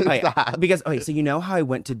 Because so you know how I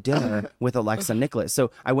went to dinner with Alexa Nicholas. So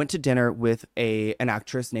I went to dinner with an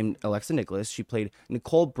actress named Alexa Nicholas. She played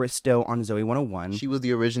Nicole Bristow on Zoe 101. She was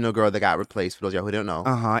the original girl that got replaced, for those of y'all who don't know.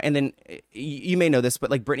 And then you may know this, but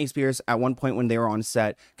like Britney Spears at one point when they were on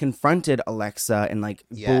set confronted Alexa and like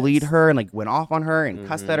bullied her and like went off on her and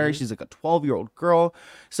cussed at her. She's like a 12-year-old girl.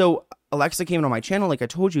 So Alexa came on my channel, like I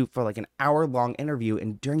told you, for like an hour-long interview.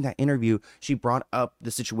 And during that interview, she brought up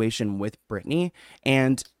the situation with Britney.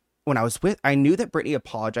 And when I knew that Britney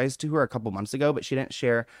apologized to her a couple months ago, but she didn't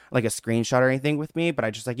share like a screenshot or anything with me. But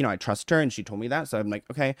I just like, I trust her and she told me that. So I'm like,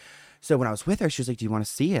 okay. So when I was with her, she was like, do you want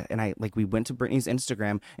to see it? And we went to Britney's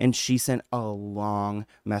Instagram and she sent a long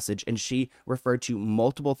message and she referred to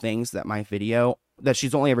multiple things that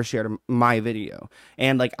she's only ever shared my video.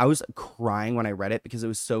 And like, I was crying when I read it because it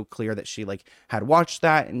was so clear that she like had watched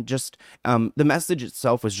that, and just, the message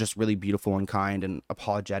itself was just really beautiful and kind and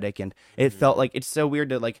apologetic. And it felt like, it's so weird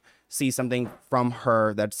to like see something from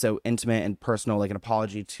her that's so intimate and personal, like an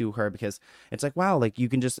apology to her, because it's like, wow, like you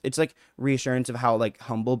can just, it's like reassurance of how like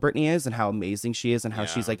humble Britney is and how amazing she is and how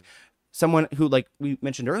she's like someone who, like we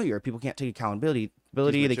mentioned earlier, people can't take accountability.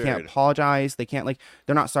 They can't apologize. They can't, like,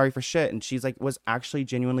 they're not sorry for shit. And she's like, was actually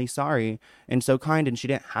genuinely sorry and so kind. And she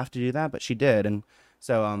didn't have to do that, but she did. And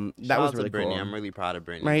so that was really Britney. cool. I'm really proud of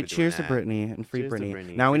Britney. Right. Cheers to Britney and free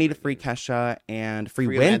Britney. Now we need to free Kesha and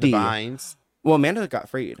free Wendy. Well, Amanda got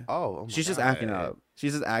freed. Oh she's just acting up.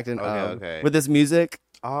 She's just acting up okay. with this music.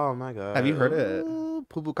 Oh my god. Have you heard it?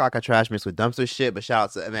 Poo Poo Caca Trash mixed with dumpster shit. But shout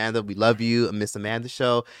out to Amanda. We love you. Miss Amanda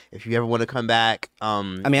show. If you ever want to come back.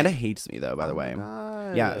 Amanda hates me though, by the way.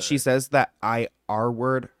 God. Yeah, she says that I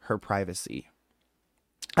R-word her privacy.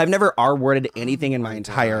 I've never R-worded anything in my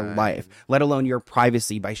entire life, let alone your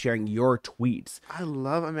privacy, by sharing your tweets. I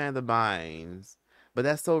love Amanda Bynes. But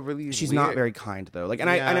that's so really She's weird. Not very kind though. Like,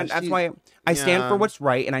 and that's why I stand for what's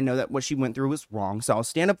right, and I know that what she went through was wrong. So I'll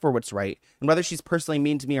stand up for what's right. And whether she's personally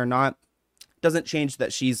mean to me or not doesn't change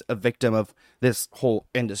that she's a victim of this whole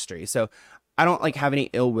industry. So I don't like have any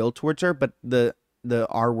ill will towards her, but the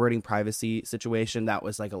R-wording privacy situation, that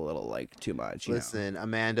was like a little like too much. Listen,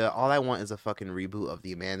 Amanda, all I want is a fucking reboot of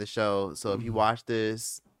the Amanda show. So if you watch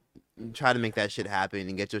this, try to make that shit happen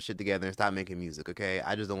and get your shit together and stop making music, okay?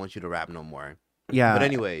 I just don't want you to rap no more. Yeah. But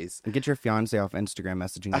anyways. Get your fiance off Instagram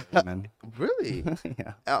messaging women. Really?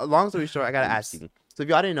 Yeah. Long story short, I got to ask you. So if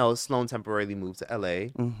y'all didn't know, Sloan temporarily moved to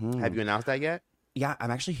LA. Mm-hmm. Have you announced that yet? Yeah,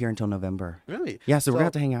 I'm actually here until November. Really? Yeah, so we're going to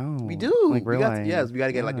have to hang out. We do. Like, we got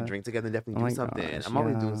to get like a drink together and definitely do something. Gosh, I'm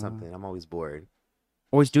always doing something. I'm always bored.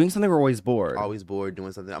 Always doing something or always bored? Always bored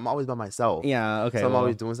doing something. I'm always by myself. Yeah, okay. So I'm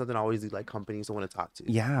always doing something. I always need like company, someone to talk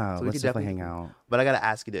to. Yeah, so let's definitely hang out. But I got to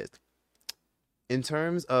ask you this. In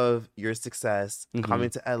terms of your success, coming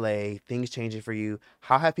to LA, things changing for you,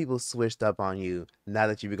 how have people switched up on you now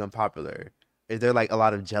that you become popular? Is there like a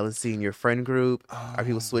lot of jealousy in your friend group? Are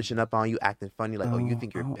people switching up on you, acting funny? Like, you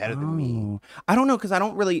think you're better than me? I don't know, because I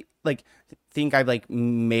don't really like think I've like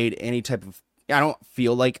made any type of I don't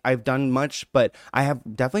feel like I've done much, but I have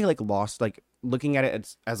definitely like lost like looking at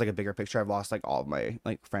it as like a bigger picture. I've lost like all of my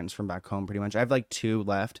like friends from back home pretty much. I have like two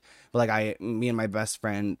left, but like me and my best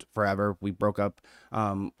friend forever, we broke up.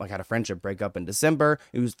 Like had a friendship breakup in December.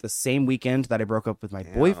 It was the same weekend that I broke up with my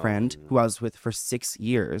boyfriend, who I was with for 6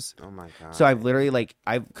 years. Oh my god! So I've literally like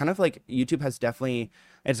I've kind of like YouTube has definitely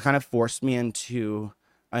it's kind of forced me into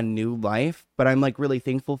a new life, but I'm like really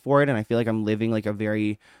thankful for it, and I feel like I'm living like a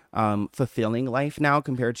very fulfilling life now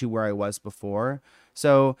compared to where I was before.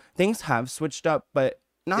 So things have switched up, but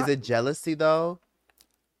not. Is it jealousy though?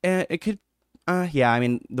 It could, yeah. I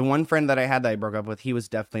mean, the one friend that I had that I broke up with, he was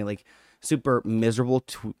definitely like super miserable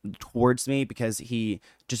towards me because he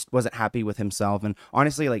just wasn't happy with himself, and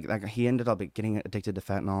honestly like he ended up like, getting addicted to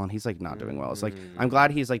fentanyl, and he's like not doing well. So like I'm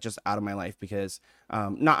glad he's like just out of my life because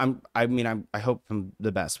not I hope him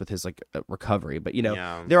the best with his like recovery, but you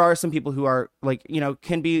know there are some people who are like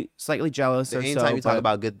can be slightly jealous. Anytime you talk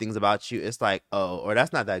about good things about you, it's like or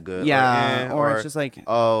that's not that good. Or it's just like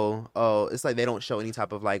it's like they don't show any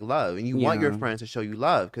type of like love, and you want your friends to show you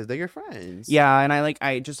love because they're your friends. And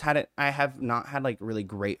I have not had like really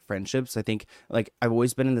great friendships. I think like I've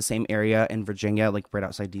always been in the same area in Virginia, like right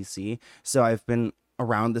outside DC. So I've been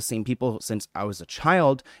around the same people since I was a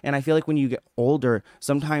child. And I feel like when you get older,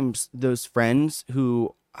 sometimes those friends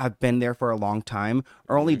who have been there for a long time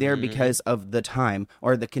are only there because of the time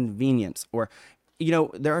or the convenience, or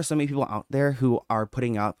there are so many people out there who are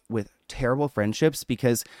putting up with terrible friendships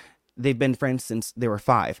because they've been friends since they were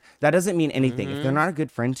 5. That doesn't mean anything. If they're not a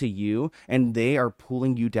good friend to you and they are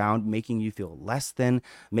pulling you down, making you feel less than,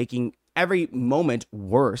 making every moment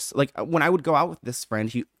worse. Like when I would go out with this friend,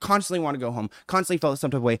 he constantly wanted to go home, constantly felt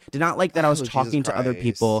some type of way, did not like that I was talking to other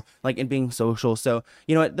people, like, and being social. So,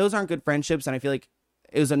 those aren't good friendships. And I feel like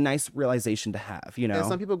it was a nice realization to have, And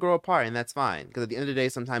some people grow apart, and that's fine. Because at the end of the day,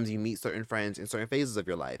 sometimes you meet certain friends in certain phases of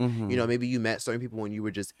your life. Maybe you met certain people when you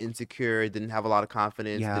were just insecure, didn't have a lot of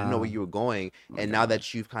confidence, didn't know where you were going. And now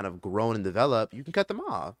that you've kind of grown and developed, you can cut them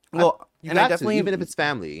off. Well, I definitely, even if it's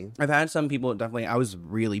family. I've had some people I was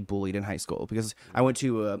really bullied in high school because I went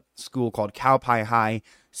to a school called Cowpie High,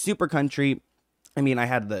 super country. I mean, I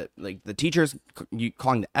had the teachers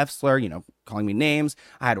calling the F slur, calling me names.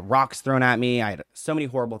 I had rocks thrown at me. I had so many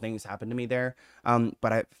horrible things happen to me there.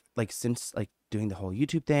 But I've since doing the whole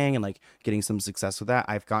YouTube thing and getting some success with that,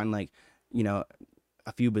 I've gotten a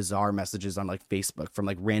few bizarre messages on Facebook from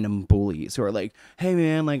random bullies who are like, "Hey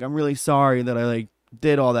man, I'm really sorry that I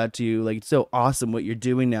did all that to you. It's so awesome what you're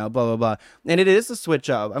doing now, blah, blah, blah." And it is a switch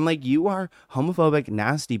up. I'm like, you are homophobic,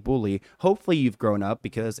 nasty bully. Hopefully you've grown up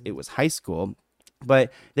because it was high school.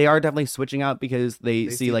 But they are definitely switching up because they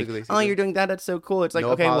see you're doing that. That's so cool. It's like,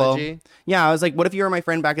 no okay, apology. Well, yeah. I was like, what if you were my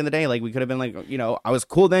friend back in the day? We could have been I was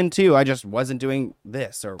cool then too. I just wasn't doing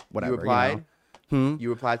this or whatever. You replied? You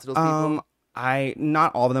replied to those people?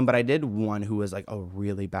 Not all of them, but I did one who was a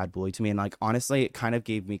really bad bully to me. And honestly, it kind of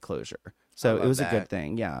gave me closure. So it was a good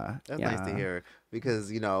thing. Yeah. That's nice to hear.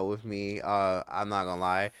 Because, with me, I'm not going to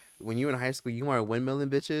lie. When you were in high school, you weren't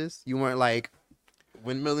windmilling bitches. You weren't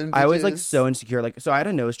windmilling bitches. I was so insecure. So I had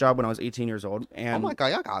a nose job when I was 18 years old, and oh my god,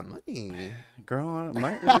 y'all got money, girl.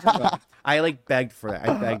 I begged for it.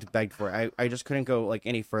 I begged for it. I just couldn't go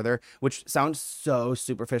any further, which sounds so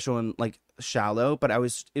superficial and shallow, but it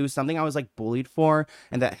was something I was bullied for,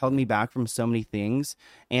 and that held me back from so many things.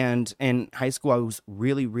 And in high school, I was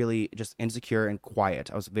really, really just insecure and quiet.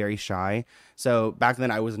 I was very shy. So back then,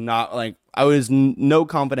 I was not no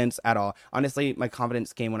confidence at all. Honestly, my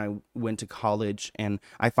confidence came when I went to college, and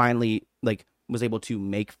I finally was able to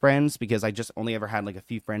make friends because I just only ever had a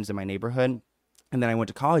few friends in my neighborhood. And then I went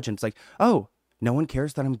to college, and it's oh, no one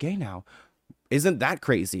cares that I'm gay now. Isn't that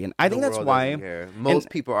crazy? And I think that's why most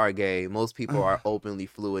people are gay. Most people are openly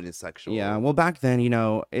fluid and sexual. Yeah. Well, back then,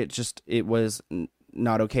 it was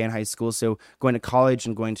not okay in high school. So going to college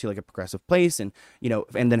and going to a progressive place, and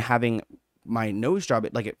and then having my nose job,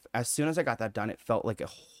 as soon as I got that done, it felt like a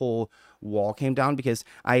whole wall came down, because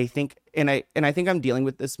I think, and I think I'm dealing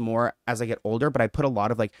with this more as I get older, but I put a lot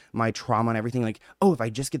of my trauma and everything, oh, if I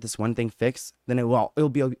just get this one thing fixed, then it'll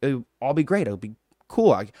all be great. It'll be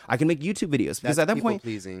cool. I can make YouTube videos, because at that point,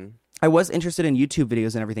 pleasing. I was interested in YouTube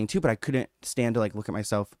videos and everything too, but I couldn't stand to look at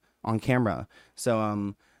myself on camera.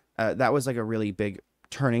 So that was a really big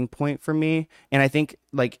turning point for me. And I think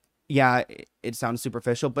yeah, it sounds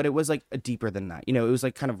superficial, but it was deeper than that. It was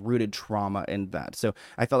kind of rooted trauma in that. So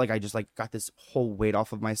I felt I just got this whole weight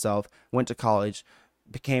off of myself, went to college,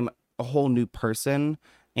 became a whole new person,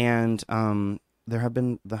 and there have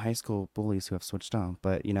been the high school bullies who have switched on,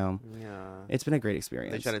 but Yeah. it's been a great They're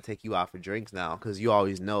experience. trying to take you out for drinks now because you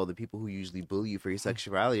always know the people who usually bully you for your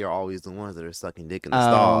sexuality are always the ones that are sucking dick in the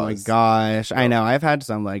Oh my stalls. gosh. I So, know. I've had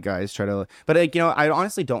some like guys try to, but like, I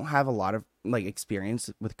honestly don't have a lot of like experience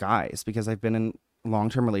with guys because I've been in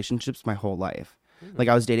long-term relationships my whole life. Like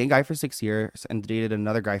I was dating a guy for 6 years and dated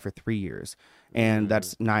another guy for 3 years, and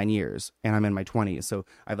that's 9 years, and I'm in my 20s. So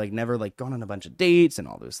I've like never like gone on a bunch of dates and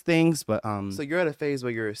all those things, but so you're at a phase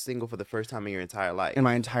where you're single for the first time in your entire life. in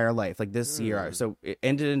my entire life, like this year, so it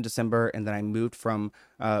ended in December, and then I moved from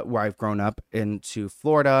where I've grown up into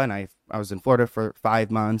Florida, and I was in Florida for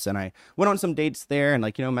 5 months, and I went on some dates there, and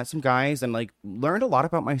like met some guys, and like learned a lot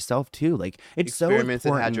about myself too. Like it's so Experimented,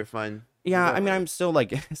 important. had your fun. Yeah, I mean, I'm still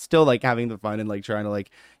like having the fun and like trying to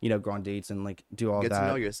like go on dates and like do all Get that. to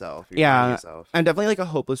know yourself. You're Yeah, finding yourself. I'm definitely like a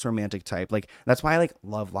hopeless romantic type. Like that's why I like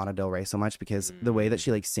love Lana Del Rey so much, because the way that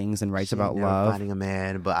she like sings and writes She about never love. finding a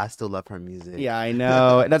man, but I still love her music. Yeah, I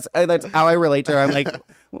know. That's how I relate to her. I'm like,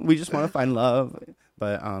 we just want to find love,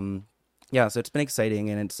 but yeah. So it's been exciting,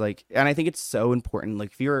 and it's like, and I think it's so important.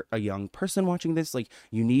 Like, if you're a young person watching this, like,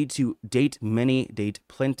 you need to date many, date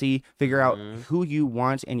plenty, figure out who you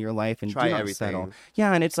want in your life, and Try do not everything. settle.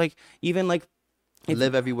 Yeah, and it's like even like.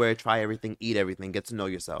 Live everywhere, try everything, eat everything, get to know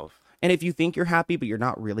yourself. And if you think you're happy, but you're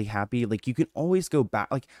not really happy, like you can always go back.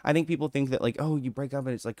 Like I think people think that like, oh, you break up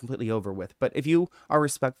and it's like completely over with. But if you are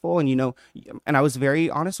respectful and and I was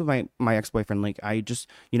very honest with my ex-boyfriend, like I just,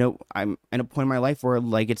 I'm at a point in my life where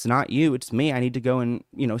like it's not you, it's me. I need to go and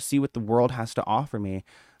see what the world has to offer me.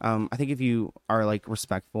 I think if you are like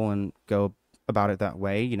respectful and go about it that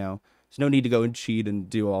way, there's no need to go and cheat and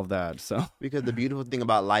do all of that. So Because the beautiful thing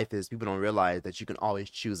about life is people don't realize that you can always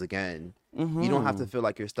choose again. You don't have to feel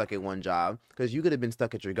like you're stuck at one job, because you could have been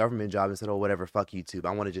stuck at your government job and said, oh, whatever, fuck YouTube.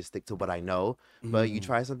 I want to just stick to what I know. But you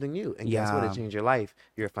try something new, and guess what? It Yeah. changed your life.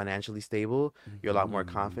 You're financially stable. You're a lot more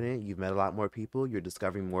confident. You've met a lot more people. You're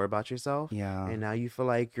discovering more about yourself. Yeah. And now you feel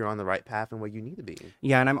like you're on the right path and where you need to be.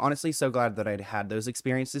 Yeah, and I'm honestly so glad that I'd had those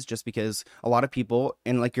experiences, just because a lot of people,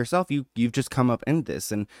 and like yourself, you've just come up in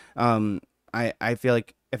this, and I feel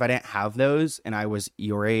like if I didn't have those and I was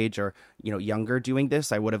your age or younger doing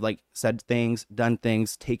this, I would have like said things, done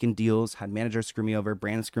things, taken deals, had managers screw me over,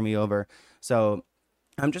 brands screw me over. So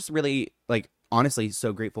I'm just really like honestly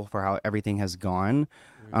so grateful for how everything has gone.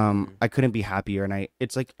 I couldn't be happier, and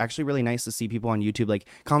it's like actually really nice to see people on YouTube like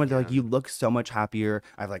comment. They're like, you look so much happier.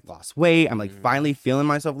 I've like lost weight. I'm like finally feeling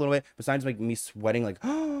myself a little bit. Besides like me sweating, like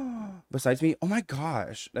besides me, oh my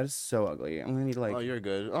gosh, that is so ugly. I'm gonna need to like. Oh, you're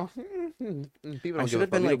good. Oh, people I don't give a should fuck. have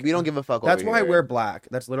been like. We don't give a fuck. That's over why I here. wear black.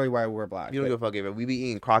 That's literally why I wear black. You don't give a fuck either. We be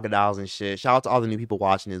eating crocodiles and shit. Shout out to all the new people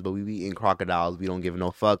watching this, but we be eating crocodiles. We don't give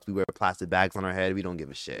no fucks. We wear plastic bags on our head. We don't give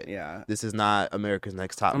a shit. Yeah. This is not America's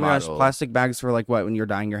Next Top Oh my gosh, Model. plastic bags for like what, when you're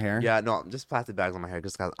dyeing your hair? Yeah, no, just plastic bags on my hair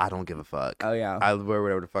just because I don't give a fuck. Oh yeah. I wear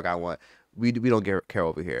whatever the fuck I want. We don't care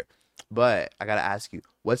over here. But I gotta ask you,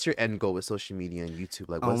 what's your end goal with social media and YouTube?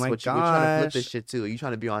 Like, Oh my what you trying to flip this gosh. shit to? Are you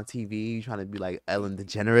trying to be on TV? You trying to be like Ellen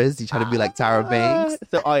DeGeneres? You trying to be like Tyra Banks?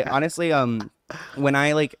 So honestly, when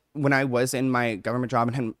I was in my government job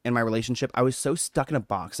and in my relationship, I was so stuck in a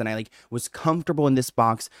box, and I like was comfortable in this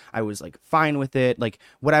box. I was like fine with it, like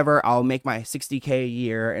whatever. I'll make my $60K a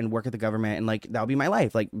year and work at the government, and like that'll be my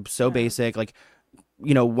life. Like so basic, like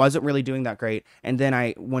wasn't really doing that great. And then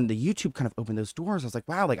when the YouTube kind of opened those doors, I was like,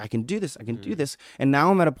 wow, like I can do this. I can do this. And now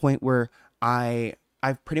I'm at a point where I've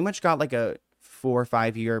pretty much got like a 4 or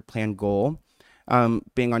 5 year plan goal,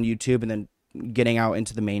 being on YouTube and then getting out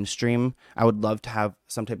into the mainstream. I would love to have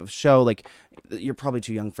some type of show. Like, you're probably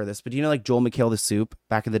too young for this, but do you know like Joel McHale, The Soup,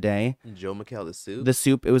 back in the day? Joe McHale, The Soup? The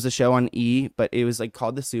Soup, it was a show on E, but it was like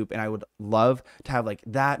called The Soup, and I would love to have like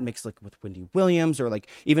that mixed like with Wendy Williams, or like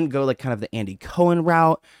even go like kind of the Andy Cohen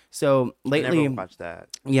route. So I lately, never watched that.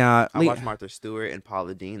 yeah, I watched Martha Stewart and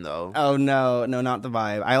Paula Deen though. oh no, not the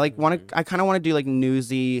vibe. I like I kind of want to do like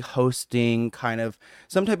newsy hosting, kind of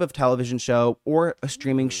some type of television show or a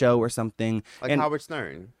streaming show or something. Like And Howard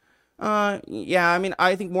Stern. yeah, I mean,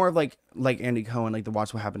 I think more of like Andy Cohen, like the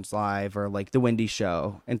Watch What Happens Live, or like the Wendy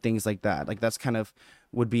Show and things like that. Like that's kind of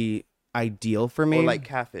would be ideal for me. Or like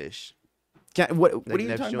Catfish. What Like are you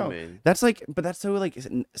Nev talking about? Schulman. That's like, but that's so like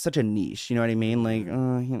such a niche. You know what I mean?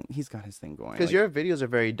 Like, he's got his thing going. Because Like, your videos are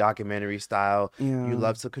very documentary style. Yeah. You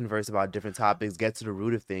love to converse about different topics, get to the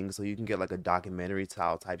root of things, so you can get like a documentary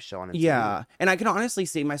style type show on it. yeah, and I can honestly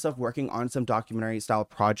see myself working on some documentary style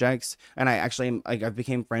projects. And I actually am, like, I've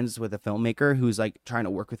became friends with a filmmaker who's like trying to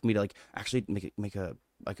work with me to like actually make a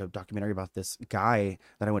documentary about this guy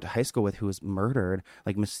that I went to high school with who was murdered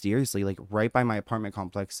like mysteriously like right by my apartment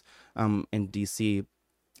complex in DC.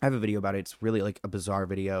 I have a video about it. It's really like a bizarre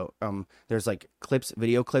video. There's like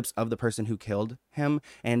video clips of the person who killed him,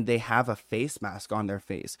 and they have a face mask on their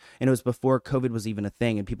face. And it was before COVID was even a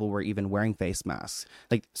thing, and people were even wearing face masks.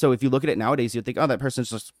 Like, so if you look at it nowadays, you'd think, oh, that person's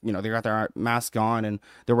just, you know, they got their mask on and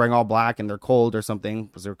they're wearing all black and they're cold or something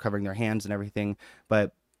because they're covering their hands and everything.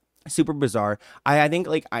 But super bizarre. I think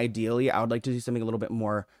like ideally I would like to do something a little bit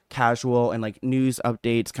more casual and like news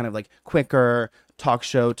updates, kind of like quicker talk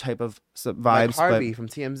show type of vibes. Like Harvey from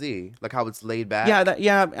TMZ, like how it's laid back. Yeah,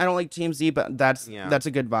 I don't like TMZ, but that's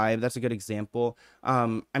a good vibe. That's a good example.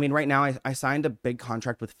 I mean, right now I signed a big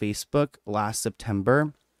contract with Facebook last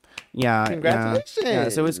September. Yeah, congratulations. Yeah,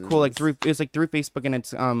 so it was cool. Like through Facebook, and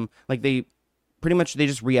it's like they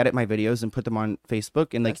just re-edit my videos and put them on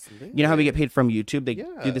Facebook, and like you know how we get paid from YouTube, they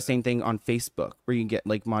do the same thing on Facebook where you can get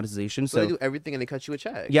like monetization. So they do everything and they cut you a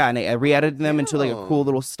check. Yeah, and I re-edited them into like a cool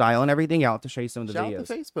little style and everything. Yeah, I'll have to show you some of the videos. Shout out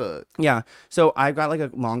to Facebook. Yeah, so I've got like a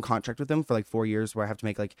long contract with them for like 4 years where I have to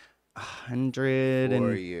make like 100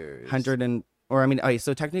 or I mean, okay,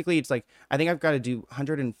 so technically it's like I think I've got to do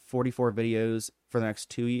 144 videos for the next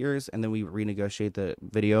 2 years, and then we renegotiate the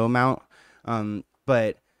video amount.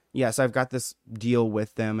 But yeah, so I've got this deal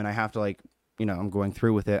with them, and I have to like, you know, I'm going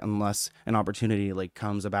through with it unless an opportunity like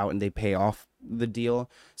comes about and they pay off the deal.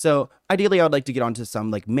 So ideally I would like to get onto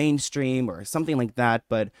some like mainstream or something like that.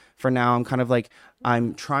 But for now I'm kind of like, I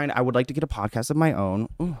would like to get a podcast of my own.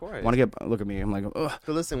 Look at me. I'm like, ugh.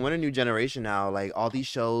 So listen, we're a new generation now. Like all these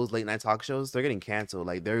shows, late night talk shows, they're getting canceled.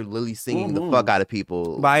 Like they're literally singing the fuck out of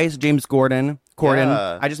people. By James Corden.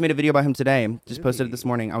 Yeah. I just made a video about him today. Just posted it this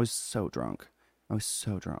morning. I was so drunk.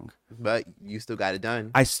 But you still got it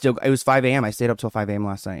done. It was 5 a.m. I stayed up till 5 a.m.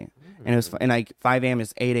 last night. And it was, and like 5 a.m.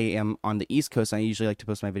 is 8 a.m. on the East Coast. And I usually like to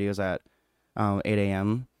post my videos at 8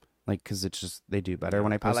 a.m. like, cause it's just, they do better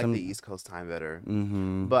when I post them. I like the East Coast time better.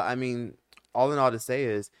 Mm-hmm. But I mean, all in all to say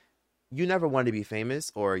is, you never wanted to be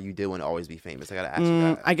famous, or you did want to always be famous? I gotta ask you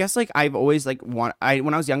that. I guess like I've always like when I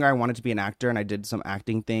was younger, I wanted to be an actor, and I did some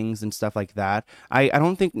acting things and stuff like that. I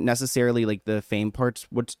don't think necessarily like the fame part's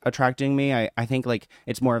what's attracting me. I think like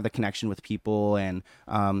it's more of the connection with people and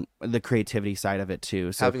the creativity side of it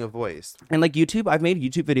too. So having a voice. And like YouTube, I've made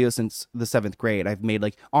YouTube videos since the 7th grade. I've made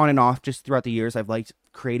like on and off just throughout the years. I've liked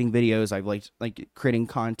creating videos. I've liked like creating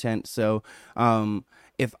content. So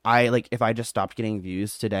if I just stopped getting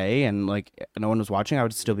views today and like no one was watching, I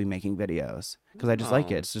would still be making videos because I just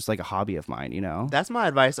like it. It's just like a hobby of mine, you know? That's my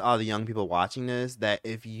advice to all the young people watching this, that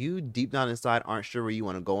if you deep down inside aren't sure where you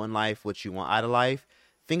want to go in life, what you want out of life,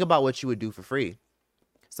 think about what you would do for free.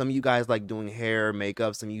 Some of you guys like doing hair,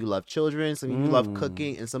 makeup. Some of you love children. Some of you love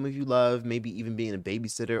cooking. And some of you love maybe even being a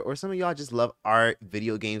babysitter. Or some of y'all just love art,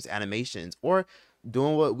 video games, animations, or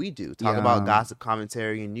doing what we do, talk about gossip,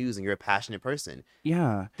 commentary, and news, and you're a passionate person.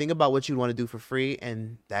 Yeah. Think about what you want to do for free,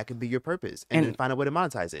 and that could be your purpose, and then find a way to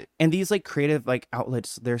monetize it. And these like creative like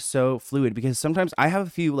outlets, they're so fluid, because sometimes I have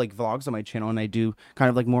a few like vlogs on my channel, and I do kind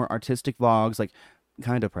of like more artistic vlogs, like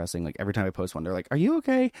kind of depressing. Like every time I post one, they're like, "Are you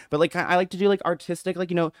okay?" But like I like to do like artistic,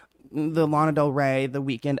 like, you know, the Lana Del Rey, the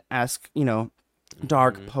Weeknd-esque, you know,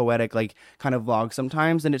 dark, poetic, like kind of vlog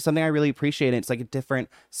sometimes, and it's something I really appreciate. And it's like a different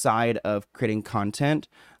side of creating content,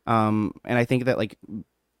 and I think that like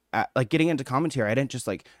getting into commentary, I didn't just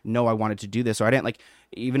like know I wanted to do this, or I didn't like,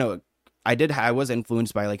 even though I was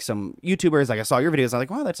influenced by like some YouTubers, like I saw your videos, I'm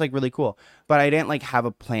like, wow, that's like really cool, but I didn't like have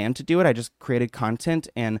a plan to do it. I just created content,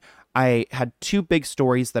 and I had 2 big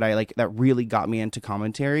stories that I like that really got me into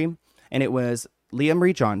commentary, and it was Leah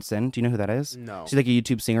Marie Johnson. Do you know who that is? No. She's like a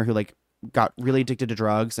YouTube singer who like got really addicted to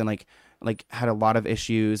drugs and like had a lot of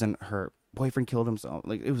issues, and her boyfriend killed himself.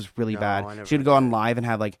 Like it was really bad. She would go on live and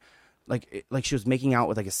have like she was making out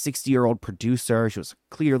with like a 60-year-old producer. She was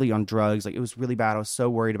clearly on drugs. Like it was really bad. I was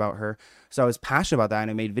so worried about her. So I was passionate about that,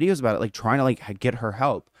 and I made videos about it, like trying to like get her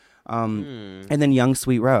help. And then Young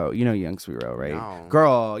Sweet Row. You know Young Sweet Row, right? No.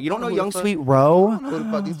 Girl, you don't know Young Sweet Row? I don't know who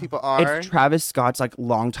the fuck these people are. It's Travis Scott's like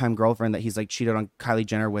longtime girlfriend that he's like cheated on Kylie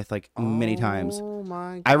Jenner with like many times. Oh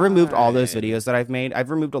my God. I removed all those videos that I've made.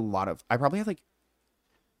 I've removed a lot of. I probably have like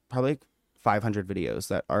 500 videos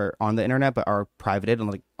that are on the internet but are privated and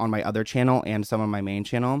like on my other channel and some on my main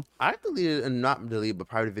channel. I deleted, and not deleted, but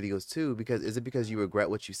private videos too, because is it because you regret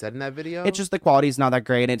what you said in that video? It's just the quality is not that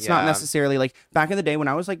great. It's not necessarily like back in the day when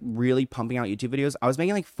I was like really pumping out YouTube videos, I was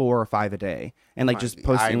making like 4 or 5 a day and like just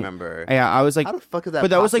posting. I remember. Yeah, I was like, how the fuck is that? But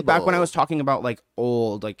that possible? was like back when I was talking about like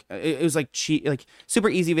old, like it was like cheap, like super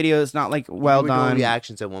easy videos, not like well done. Doing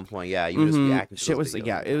reactions at one point, yeah, you were just reacting to shit those was videos.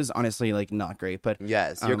 yeah, it was honestly like not great, but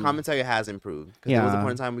yes, your commentary has improved. Because there was a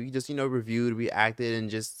point in time where you just, reviewed, reacted, and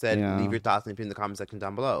just said, leave your thoughts in the comment section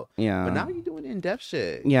down below. Yeah. But now you're doing in-depth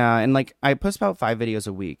shit. Yeah, and like I post about 5 videos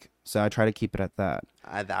a week, so I try to keep it at that.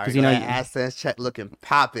 Because AdSense check looking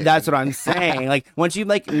popping. That's what I'm saying. Like once you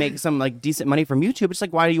like make some like decent money from YouTube, it's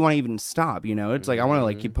like why do you want to even stop? It's like I want to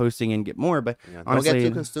like keep posting and get more, but honestly, don't get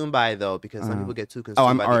too consumed by it though, because some people get too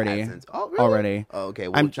consumed by the AdSense. Oh, really? Already. Oh, okay.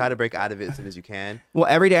 Well, try to break out of it as soon as you can. Well,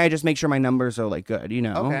 every day I just make sure my numbers are like good.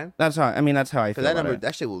 Okay. That's how I feel. That number,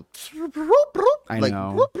 that shit will. I like,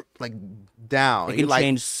 know. Like down. It can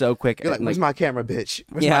change so quick. You're like, where's my camera, bitch?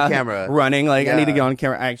 Where's my camera? Running. Like I need to get on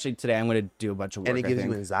camera. Actually, today I'm going to do a bunch of work. And it gives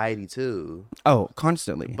you anxiety too. Oh,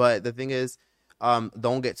 constantly. But the thing is,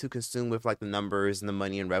 don't get too consumed with like the numbers and the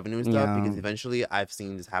money and revenue and stuff, because eventually I've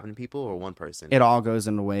seen this happen to people or one person. It all goes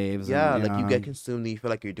into waves. Yeah, like you get consumed and you feel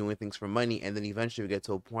like you're doing things for money, and then eventually you get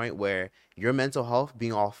to a point where your mental health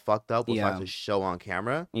being all fucked up will start to show on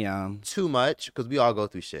camera. Yeah. Too much, because we all go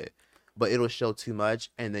through shit. But it'll show too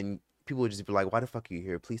much, and then people will just be like, why the fuck are you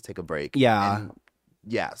here? Please take a break. Yeah.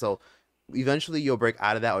 And so eventually you'll break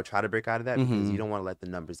out of that, or try to break out of that, because you don't want to let the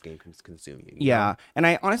numbers game consume you. You know? And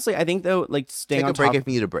I honestly, I think though, like staying on top. Take a break if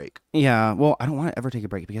you need a break. Yeah, well, I don't want to ever take a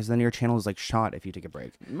break, because then your channel is like shot if you take a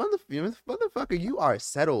break. Motherfucker, you are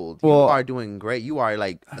settled. Well, you are doing great. You are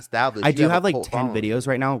like established. I do have like 10 videos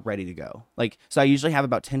right now ready to go. Like, so I usually have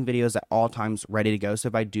about 10 videos at all times ready to go. So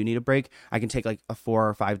if I do need a break, I can take like a 4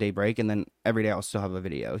 or 5 day break, and then every day I'll still have a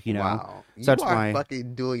video. Wow. So you that's are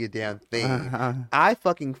fucking doing your damn thing. I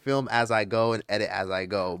fucking film as I go and edit as I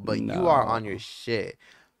go, but you are on your shit.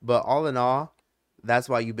 But all in all, that's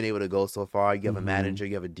why you've been able to go so far. You have a manager,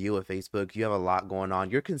 you have a deal with Facebook, you have a lot going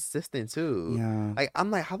on. You're consistent too. Yeah. Like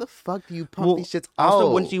I'm like, how the fuck do you pump these shits out?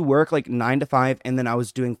 Also, once you work like 9 to 5, and then I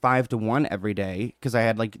was doing 5 to 1 every day because I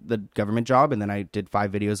had like the government job, and then I did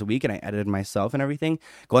 5 videos a week and I edited myself and everything.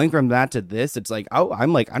 Going from that to this, it's like, oh,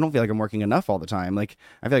 I'm like, I don't feel like I'm working enough all the time. Like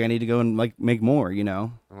I feel like I need to go and like make more,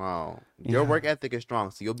 Wow. Your work ethic is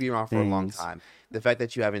strong, so you'll be around for a long time. The fact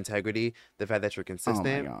that you have integrity, the fact that you're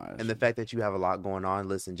consistent, and the fact that you have a lot going on,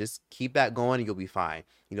 listen, just keep that going and you'll be fine.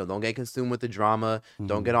 Don't get consumed with the drama.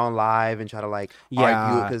 Don't get on live and try to like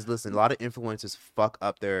argue. Because listen, a lot of influencers fuck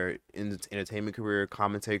up their entertainment career,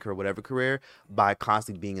 commentary career, whatever career, by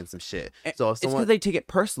constantly being in some shit. So it's because they take it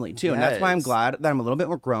personally too. And that's why I'm glad that I'm a little bit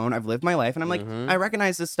more grown. I've lived my life, and I'm like, I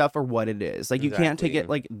recognize this stuff for what it is. Like you can't take it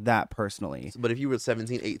like that personally. But if you were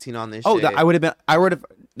 17, 18 on this shit,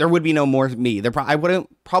 there would be no more me. I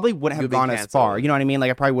probably wouldn't have gone as far. You know what I mean? Like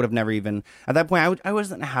I probably would have never even, at that point, I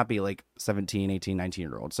wasn't happy like 17, 18,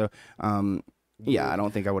 19-year-old. So, I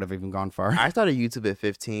don't think I would have even gone far. I started YouTube at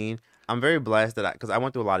 15. I'm very blessed that because I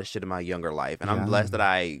went through a lot of shit in my younger life, and I'm blessed that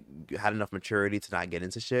I had enough maturity to not get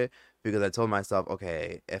into shit, because I told myself,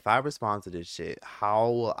 okay, if I respond to this shit, how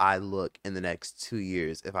will I look in the next 2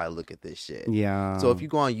 years if I look at this shit? Yeah. So if you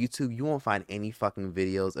go on YouTube, you won't find any fucking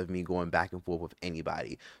videos of me going back and forth with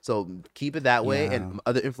anybody. So keep it that way, and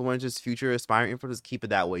other influencers, future aspiring influencers, keep it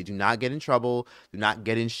that way. Do not get in trouble. Do not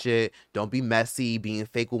get in shit. Don't be messy, being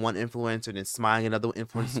fake with one influencer and then smiling another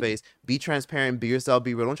influencer's face. Be transparent. Be yourself.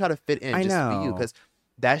 Be real. Don't try to fit in. Just be you, because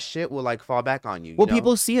that shit will like fall back on you. Well,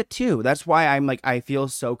 people see it too. That's why I'm like, I feel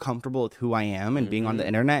so comfortable with who I am and being on the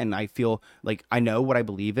internet, and I feel like I know what I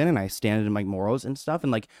believe in, and I stand in my morals and stuff,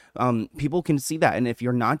 and like people can see that. And if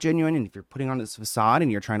you're not genuine, and if you're putting on this facade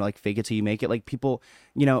and you're trying to like fake it till you make it, like people,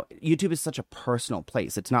 YouTube is such a personal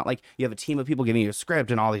place. It's not like you have a team of people giving you a script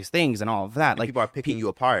and all these things and all of that. Like people are picking you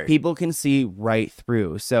apart. People can see right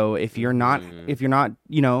through. So if you're not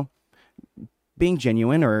being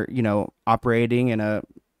genuine or operating in a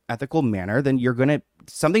ethical manner, then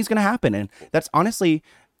something's gonna happen. And that's honestly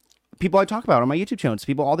people I talk about on my YouTube channel. It's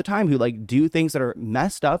people all the time who like do things that are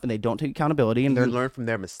messed up and they don't take accountability, and you learn from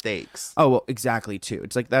their mistakes. Oh, well, exactly too.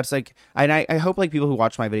 It's like that's like, and I hope like people who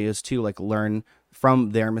watch my videos too like learn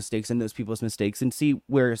from their mistakes and those people's mistakes, and see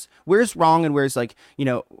where's wrong and where's like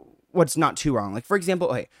what's not too wrong. Like for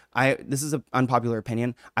example, this is an unpopular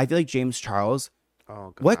opinion. I feel like James Charles.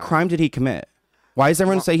 Oh, God. What crime did he commit? Why does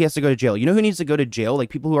everyone say he has to go to jail? You know who needs to go to jail? Like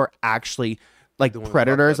people who are actually like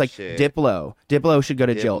predators, like shit. Diplo. Diplo should go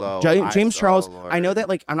to jail. James Charles, I know that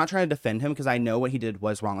like I'm not trying to defend him because I know what he did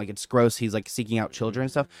was wrong. Like it's gross. He's like seeking out children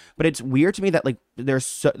and stuff. But it's weird to me that like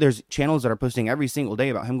there's channels that are posting every single day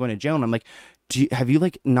about him going to jail, and I'm like, have you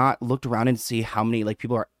like not looked around and see how many like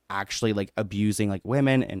people are actually like abusing like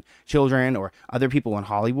women and children or other people in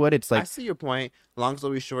Hollywood. It's I like see your point. Long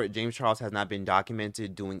story short, James Charles has not been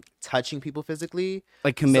documented touching people physically.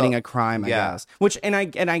 committing So, a crime, I yeah. guess. Which I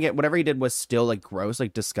get whatever he did was still like gross,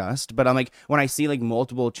 like disgust. But I'm like, when I see like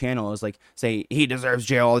multiple channels like say he deserves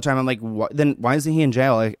jail all the time, I'm like, what? Then why isn't he in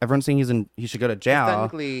jail? Like, everyone's saying he should go to jail.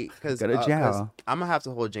 Technically, because Go to jail. I'm gonna have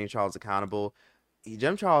to hold James Charles accountable.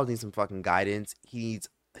 James Charles needs some fucking guidance. He needs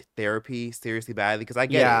therapy seriously badly because I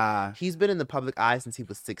get it. He's been in the public eye since he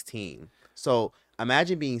was 16. So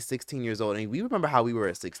imagine being 16 years old, and we remember how we were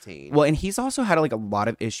at 16. Well, and he's also had like a lot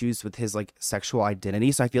of issues with his like sexual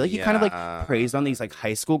identity. So I feel like he kind of like preys on these like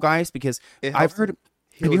high school guys because I've heard.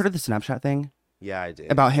 Have you heard of the Snapchat thing? Yeah, I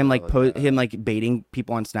did. About him like him like baiting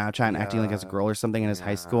people on Snapchat and acting like as a girl or something in his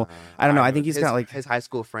high school. I don't know. I think he's got like his high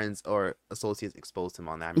school friends or associates exposed him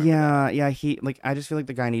on that. Yeah. He like I just feel like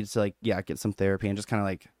the guy needs to like get some therapy and just kind of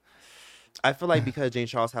like. I feel like because James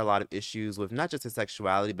Charles had a lot of issues with not just his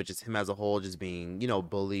sexuality, but just him as a whole, just being,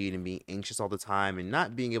 bullied and being anxious all the time and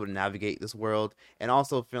not being able to navigate this world. And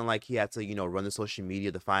also feeling like he had to, run the social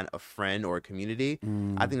media to find a friend or a community.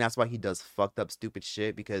 I think that's why he does fucked up, stupid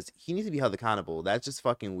shit, because he needs to be held accountable. That's just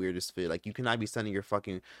fucking weird as shit. Like, you cannot be sending your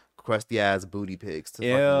fucking crusty ass booty pics to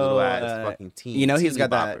fucking little ass fucking teens. He's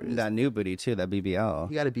got that new booty too, that BBL.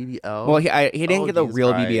 He got a BBL? Well, he didn't get the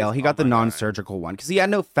real BBL. He got the non-surgical one because he had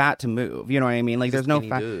no fat to move. You know what I mean? Like, there's no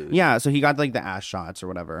fat. Dude. Yeah, so he got like the ass shots or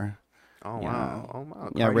whatever. Oh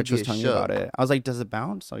wow! Yeah, Rich was telling me about it. I was like, does it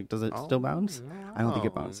bounce? Like, does it still bounce? Wow. I don't think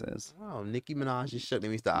it bounces. Wow, Nicki Minaj is shook.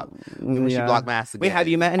 Let me stop. She blocked my ass again. Wait, have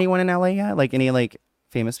you met anyone in LA yet? Like any like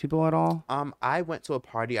famous people at all? I went to a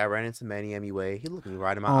party. I ran into Manny MUA. He looked me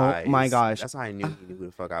right in my eyes. Oh my gosh! That's how I knew he knew who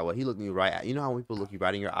the fuck I was. He looked me right at. You know how people look you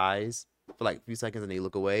right in your eyes for like a few seconds and they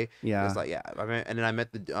look away. Yeah. It's like and then I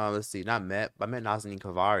met the I met Nazanin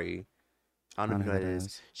Kavari. I don't know who that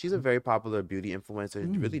is. She's a very popular beauty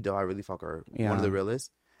influencer. Really dope. I really fuck her. Yeah. One of the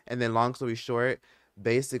realest. And then long story short,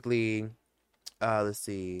 basically, let's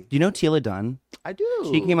see. Do you know Tila Dunn? I do.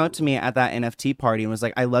 She came out to me at that NFT party and was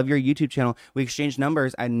like, I love your YouTube channel. We exchanged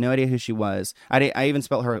numbers. I had no idea who she was. I even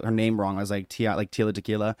spelled her name wrong. I was like, Tila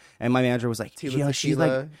Tequila. And my manager was like, Tila she's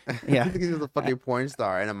like, yeah. I think she was a fucking porn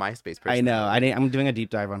star and a MySpace person. I know. I'm doing a deep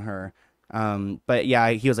dive on her. But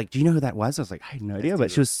yeah, he was like, do you know who that was? I was like, I had no idea,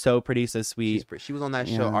 but she was so pretty, so sweet. She was on that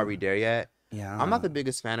show, Are We There Yet? Yeah. I'm not the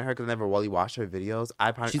biggest fan of her because I never really watched her videos.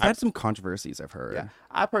 She's had some controversies, I've heard. Yeah.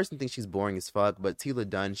 I personally think she's boring as fuck, but Tila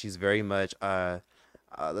Dunn, she's very much,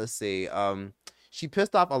 let's see, she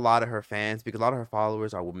pissed off a lot of her fans because a lot of her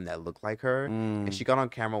followers are women that look like her. And she got on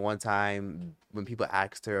camera one time when people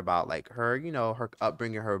asked her about like her, her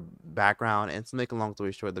upbringing, her background. And to make a long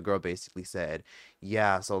story short, the girl basically said,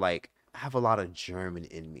 yeah, so like, I have a lot of German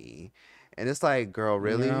in me. And it's like, girl,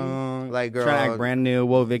 really? Like, girl, trying to act brand new,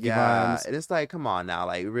 whoa, Vicky vibes. And it's like, come on now,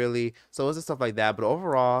 like, really? So it's just stuff like that. But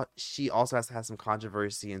overall, she also has to have some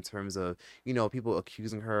controversy in terms of, people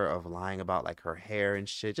accusing her of lying about like her hair and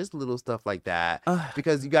shit, just little stuff like that.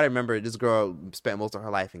 Because you got to remember, this girl spent most of her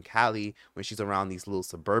life in Cali when she's around these little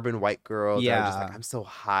suburban white girls. Yeah, that are just like, I'm so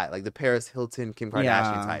hot, like the Paris Hilton, Kim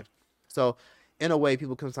Kardashian type. So in a way,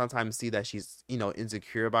 people can sometimes see that she's,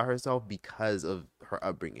 insecure about herself because of her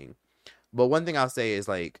upbringing. But one thing I'll say is,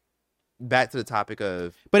 like, back to the topic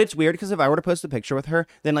of... But it's weird because if I were to post a picture with her,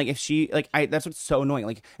 then, like, if she... Like, that's what's so annoying.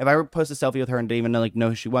 Like, if I were to post a selfie with her and didn't even know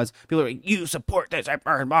who she was, people are like, you support this,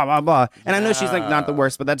 blah, blah, blah. And I know she's, like, not the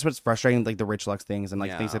worst, but that's what's frustrating, like, the Rich Lux things and,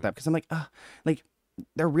 like, things like that. Because I'm like, like...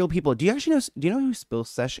 They're real people. Do you actually know? Do you know who Spill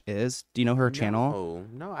Sesh is? Do you know her channel?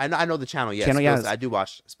 No. I know the channel. Yes, I do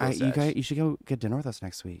watch Spill Sesh. You should go get dinner with us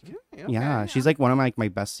next week. Yeah, she's like one of my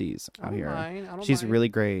besties out here. She's really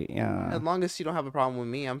great. Yeah. As long as she don't have a problem with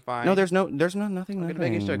me, I'm fine. No, there's nothing. I'm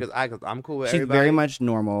making sure because I'm cool with She's everybody. very much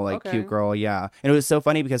normal, like cute girl. Yeah, and it was so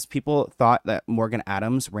funny because people thought that Morgan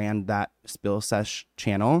Adams ran that Spill Sesh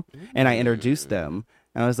channel, and I introduced them.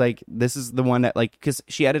 And I was like, this is the one that, like, because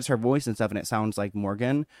she edits her voice and stuff, and it sounds like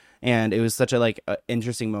Morgan. And it was such a,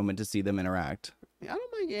 interesting moment to see them interact. I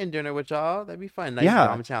don't mind getting dinner with y'all. That'd be fun.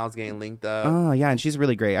 Drama channels getting linked up. Oh, yeah, and she's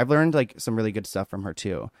really great. I've learned, some really good stuff from her,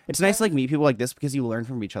 too. It's nice to, meet people like this because you learn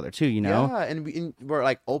from each other, too, Yeah, and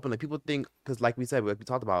we're, open. Like, people think, because like we said, like we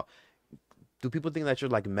talked about, do people think that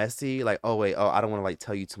you're messy? Like, I don't want to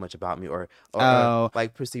tell you too much about me, or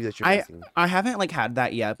perceive that you're messy. I haven't had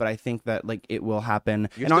that yet, but I think that it will happen.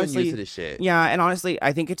 You're and still honestly, new to this shit. Yeah, and honestly,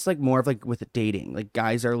 I think it's more of with dating. Like,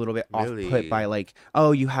 guys are a little bit off put by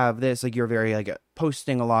you have this, you're very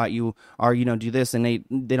posting a lot. You are do this, and they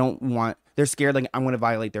don't want. They're scared I'm going to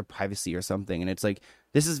violate their privacy or something, and it's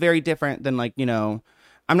this is very different than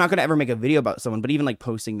I'm not gonna ever make a video about someone, but even like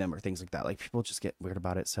posting them or things like that, like people just get weird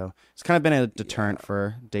about it. So it's kind of been a deterrent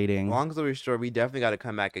for dating. Long story short, we definitely got to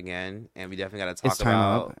come back again, and we definitely got to talk It's time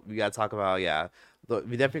about. up. We got to talk about Look,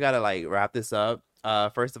 we definitely got to like wrap this up.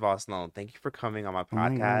 First of all, Sloan, thank you for coming on my Oh my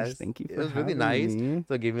podcast. gosh, thank you It for was really having nice me.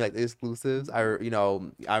 to give me like the exclusives. I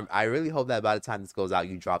really hope that by the time this goes out,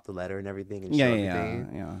 you drop the letter and everything and show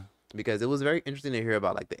everything. Yeah. Because it was very interesting to hear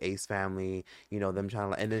about like the Ace family, them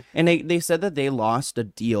trying to And they said that they lost a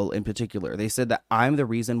deal in particular. They said that I'm the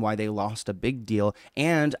reason why they lost a big deal,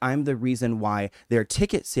 and I'm the reason why their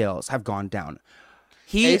ticket sales have gone down.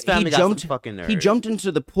 He jumped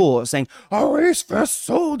into the pool saying, "Oh, Ace Fest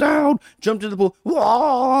sold out." Jumped into the pool,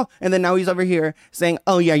 wah! And then now he's over here saying,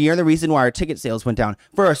 "Oh yeah, you're the reason why our ticket sales went down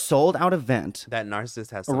for a sold out event." That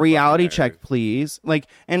narcissist has a reality check, please. Like,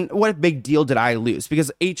 and what big deal did I lose?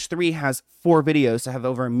 Because H3 has 4 videos to have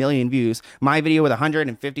over 1 million views. My video with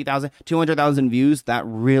 150,000, 200,000 views, that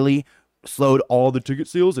really slowed all the ticket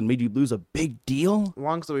sales and made you lose a big deal.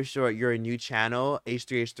 Long story short, you're a new channel.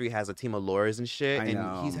 H3H3 has a team of lawyers and shit,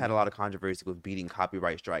 and he's had a lot of controversy with beating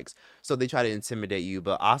copyright strikes. So they try to intimidate you,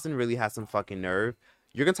 but Austin really has some fucking nerve.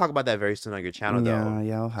 You're gonna talk about that very soon on your channel, though.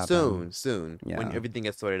 Yeah, it'll happen. Soon, Yeah. when everything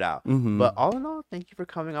gets sorted out. Mm-hmm. But all in all, thank you for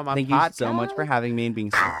coming on my podcast. Thank you so much for having me and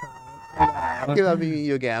being so. I'm meeting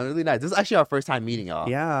you again. Really nice. This is actually our first time meeting y'all.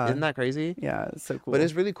 Yeah. Isn't that crazy? Yeah, it's so cool. But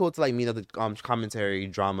it's really cool to like meet other commentary,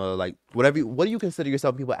 drama, like whatever. What do you consider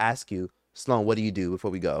yourself? People ask you, Sloan, what do you do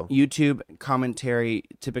before we go? YouTube commentary.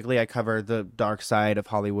 Typically, I cover the dark side of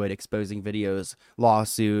Hollywood, exposing videos,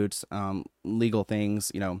 lawsuits, legal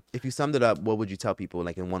things. If you summed it up, what would you tell people,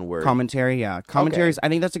 like in one word? Commentary. Yeah, commentaries. Okay. I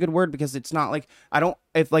think that's a good word because it's not like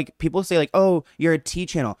if like people say like, oh, you're a tea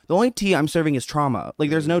channel. The only tea I'm serving is trauma. Like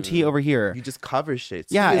there's no tea over here. You just cover shit.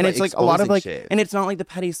 Yeah, and it's like a lot of like, shit. and it's not like the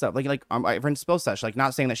petty stuff. Like my friend Spillsesh, like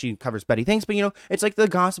not saying that she covers petty things, but it's like the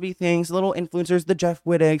gossipy things, the little influencers, the Jeff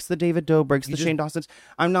Whitticks, the David Dobrik's, the Shane Dawson's.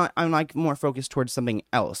 I'm like more focused towards something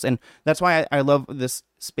else, and that's why I love this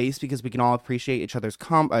space because we can all appreciate each other's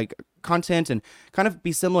content and kind of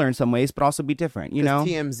be similar in some ways, but also be different.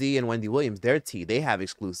 TMZ and Wendy Williams, their tea, they have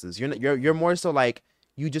exclusives. You're more so like.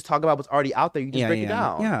 You just talk about what's already out there. You just break it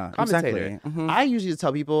down. Yeah, commentator. Exactly. Mm-hmm. I usually just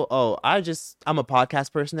tell people, I'm a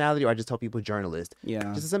podcast personality, or I just tell people journalist.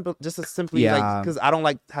 Yeah. Just simply like, because I don't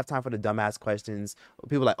like have time for the dumbass questions.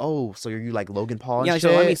 People are like, oh, so are you like Logan Paul? Yeah, and so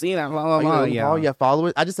shit? let me see that. Blah, blah, blah. Paul, yeah,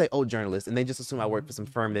 followers. I just say, journalist, and they just assume I work for some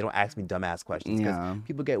firm. They don't ask me dumbass questions because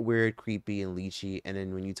people get weird, creepy, and leechy. And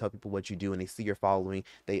then when you tell people what you do and they see your following,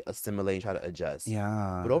 they assimilate and try to adjust.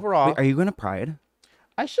 Yeah. But overall, wait, are you going to Pride?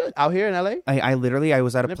 I should. Out here in LA? I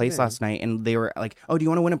was at a place last night and they were like, oh, do you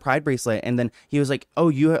want to win a Pride bracelet? And then he was like, oh,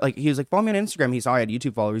 he was like, follow me on Instagram. He saw I had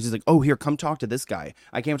YouTube followers. He's like, oh, here, come talk to this guy.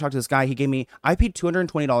 I came to talk to this guy. I paid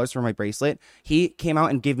 $220 for my bracelet. He came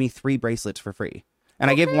out and gave me 3 bracelets for free.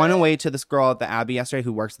 And I gave one away to this girl at the Abbey yesterday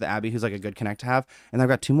who works at the Abbey, who's like a good connect to have. And I've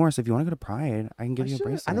got 2 more. So if you want to go to Pride, I can give you a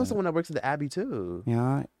bracelet. I know someone that works at the Abbey too.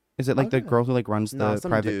 Yeah. Is it like the girl who like runs the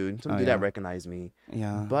private? Some dude that recognized me.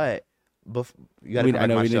 Yeah. But you gotta come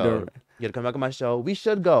back on my show. You gotta come back on my show. We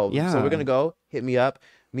should go. Yeah. So we're gonna go. Hit me up.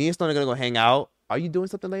 Me and Stone are gonna go hang out. Are you doing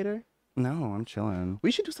something later? No, I'm chilling.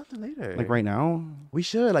 We should do something later. Like right now? We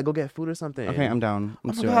should like go get food or something. Okay, I'm down. Oh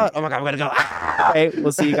my god, we gotta go. Okay,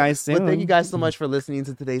 we'll see you guys soon. But thank you guys so much for listening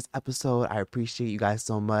to today's episode. I appreciate you guys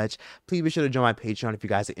so much. Please be sure to join my Patreon if you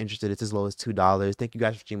guys are interested. It's as low as $2. Thank you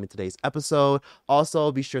guys for streaming today's episode.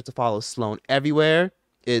 Also, be sure to follow Sloan everywhere.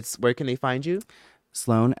 Where can they find you?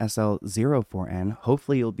 Sloan SL04N.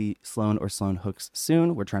 Hopefully you'll be Sloan or Sloan Hooks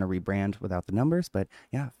soon. We're trying to rebrand without the numbers, but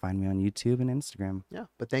yeah, find me on YouTube and Instagram. Yeah,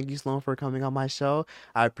 but thank you, Sloan, for coming on my show.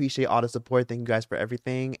 I appreciate all the support. Thank you guys for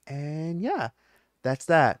everything. And yeah, that's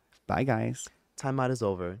that. Bye, guys. Timeout is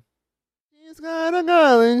over. She's got a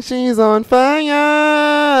girl and she's on fire.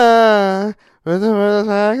 With the world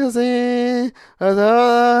magazine.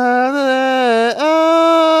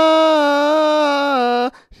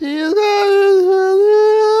 She's got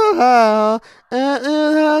and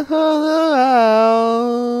it has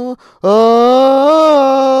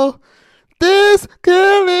oh, this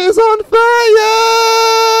girl is on fire.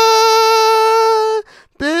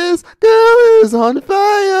 This girl is on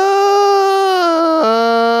fire.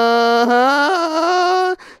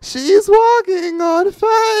 She's walking on fire.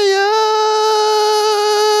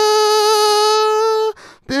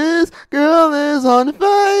 This girl is on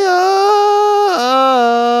fire.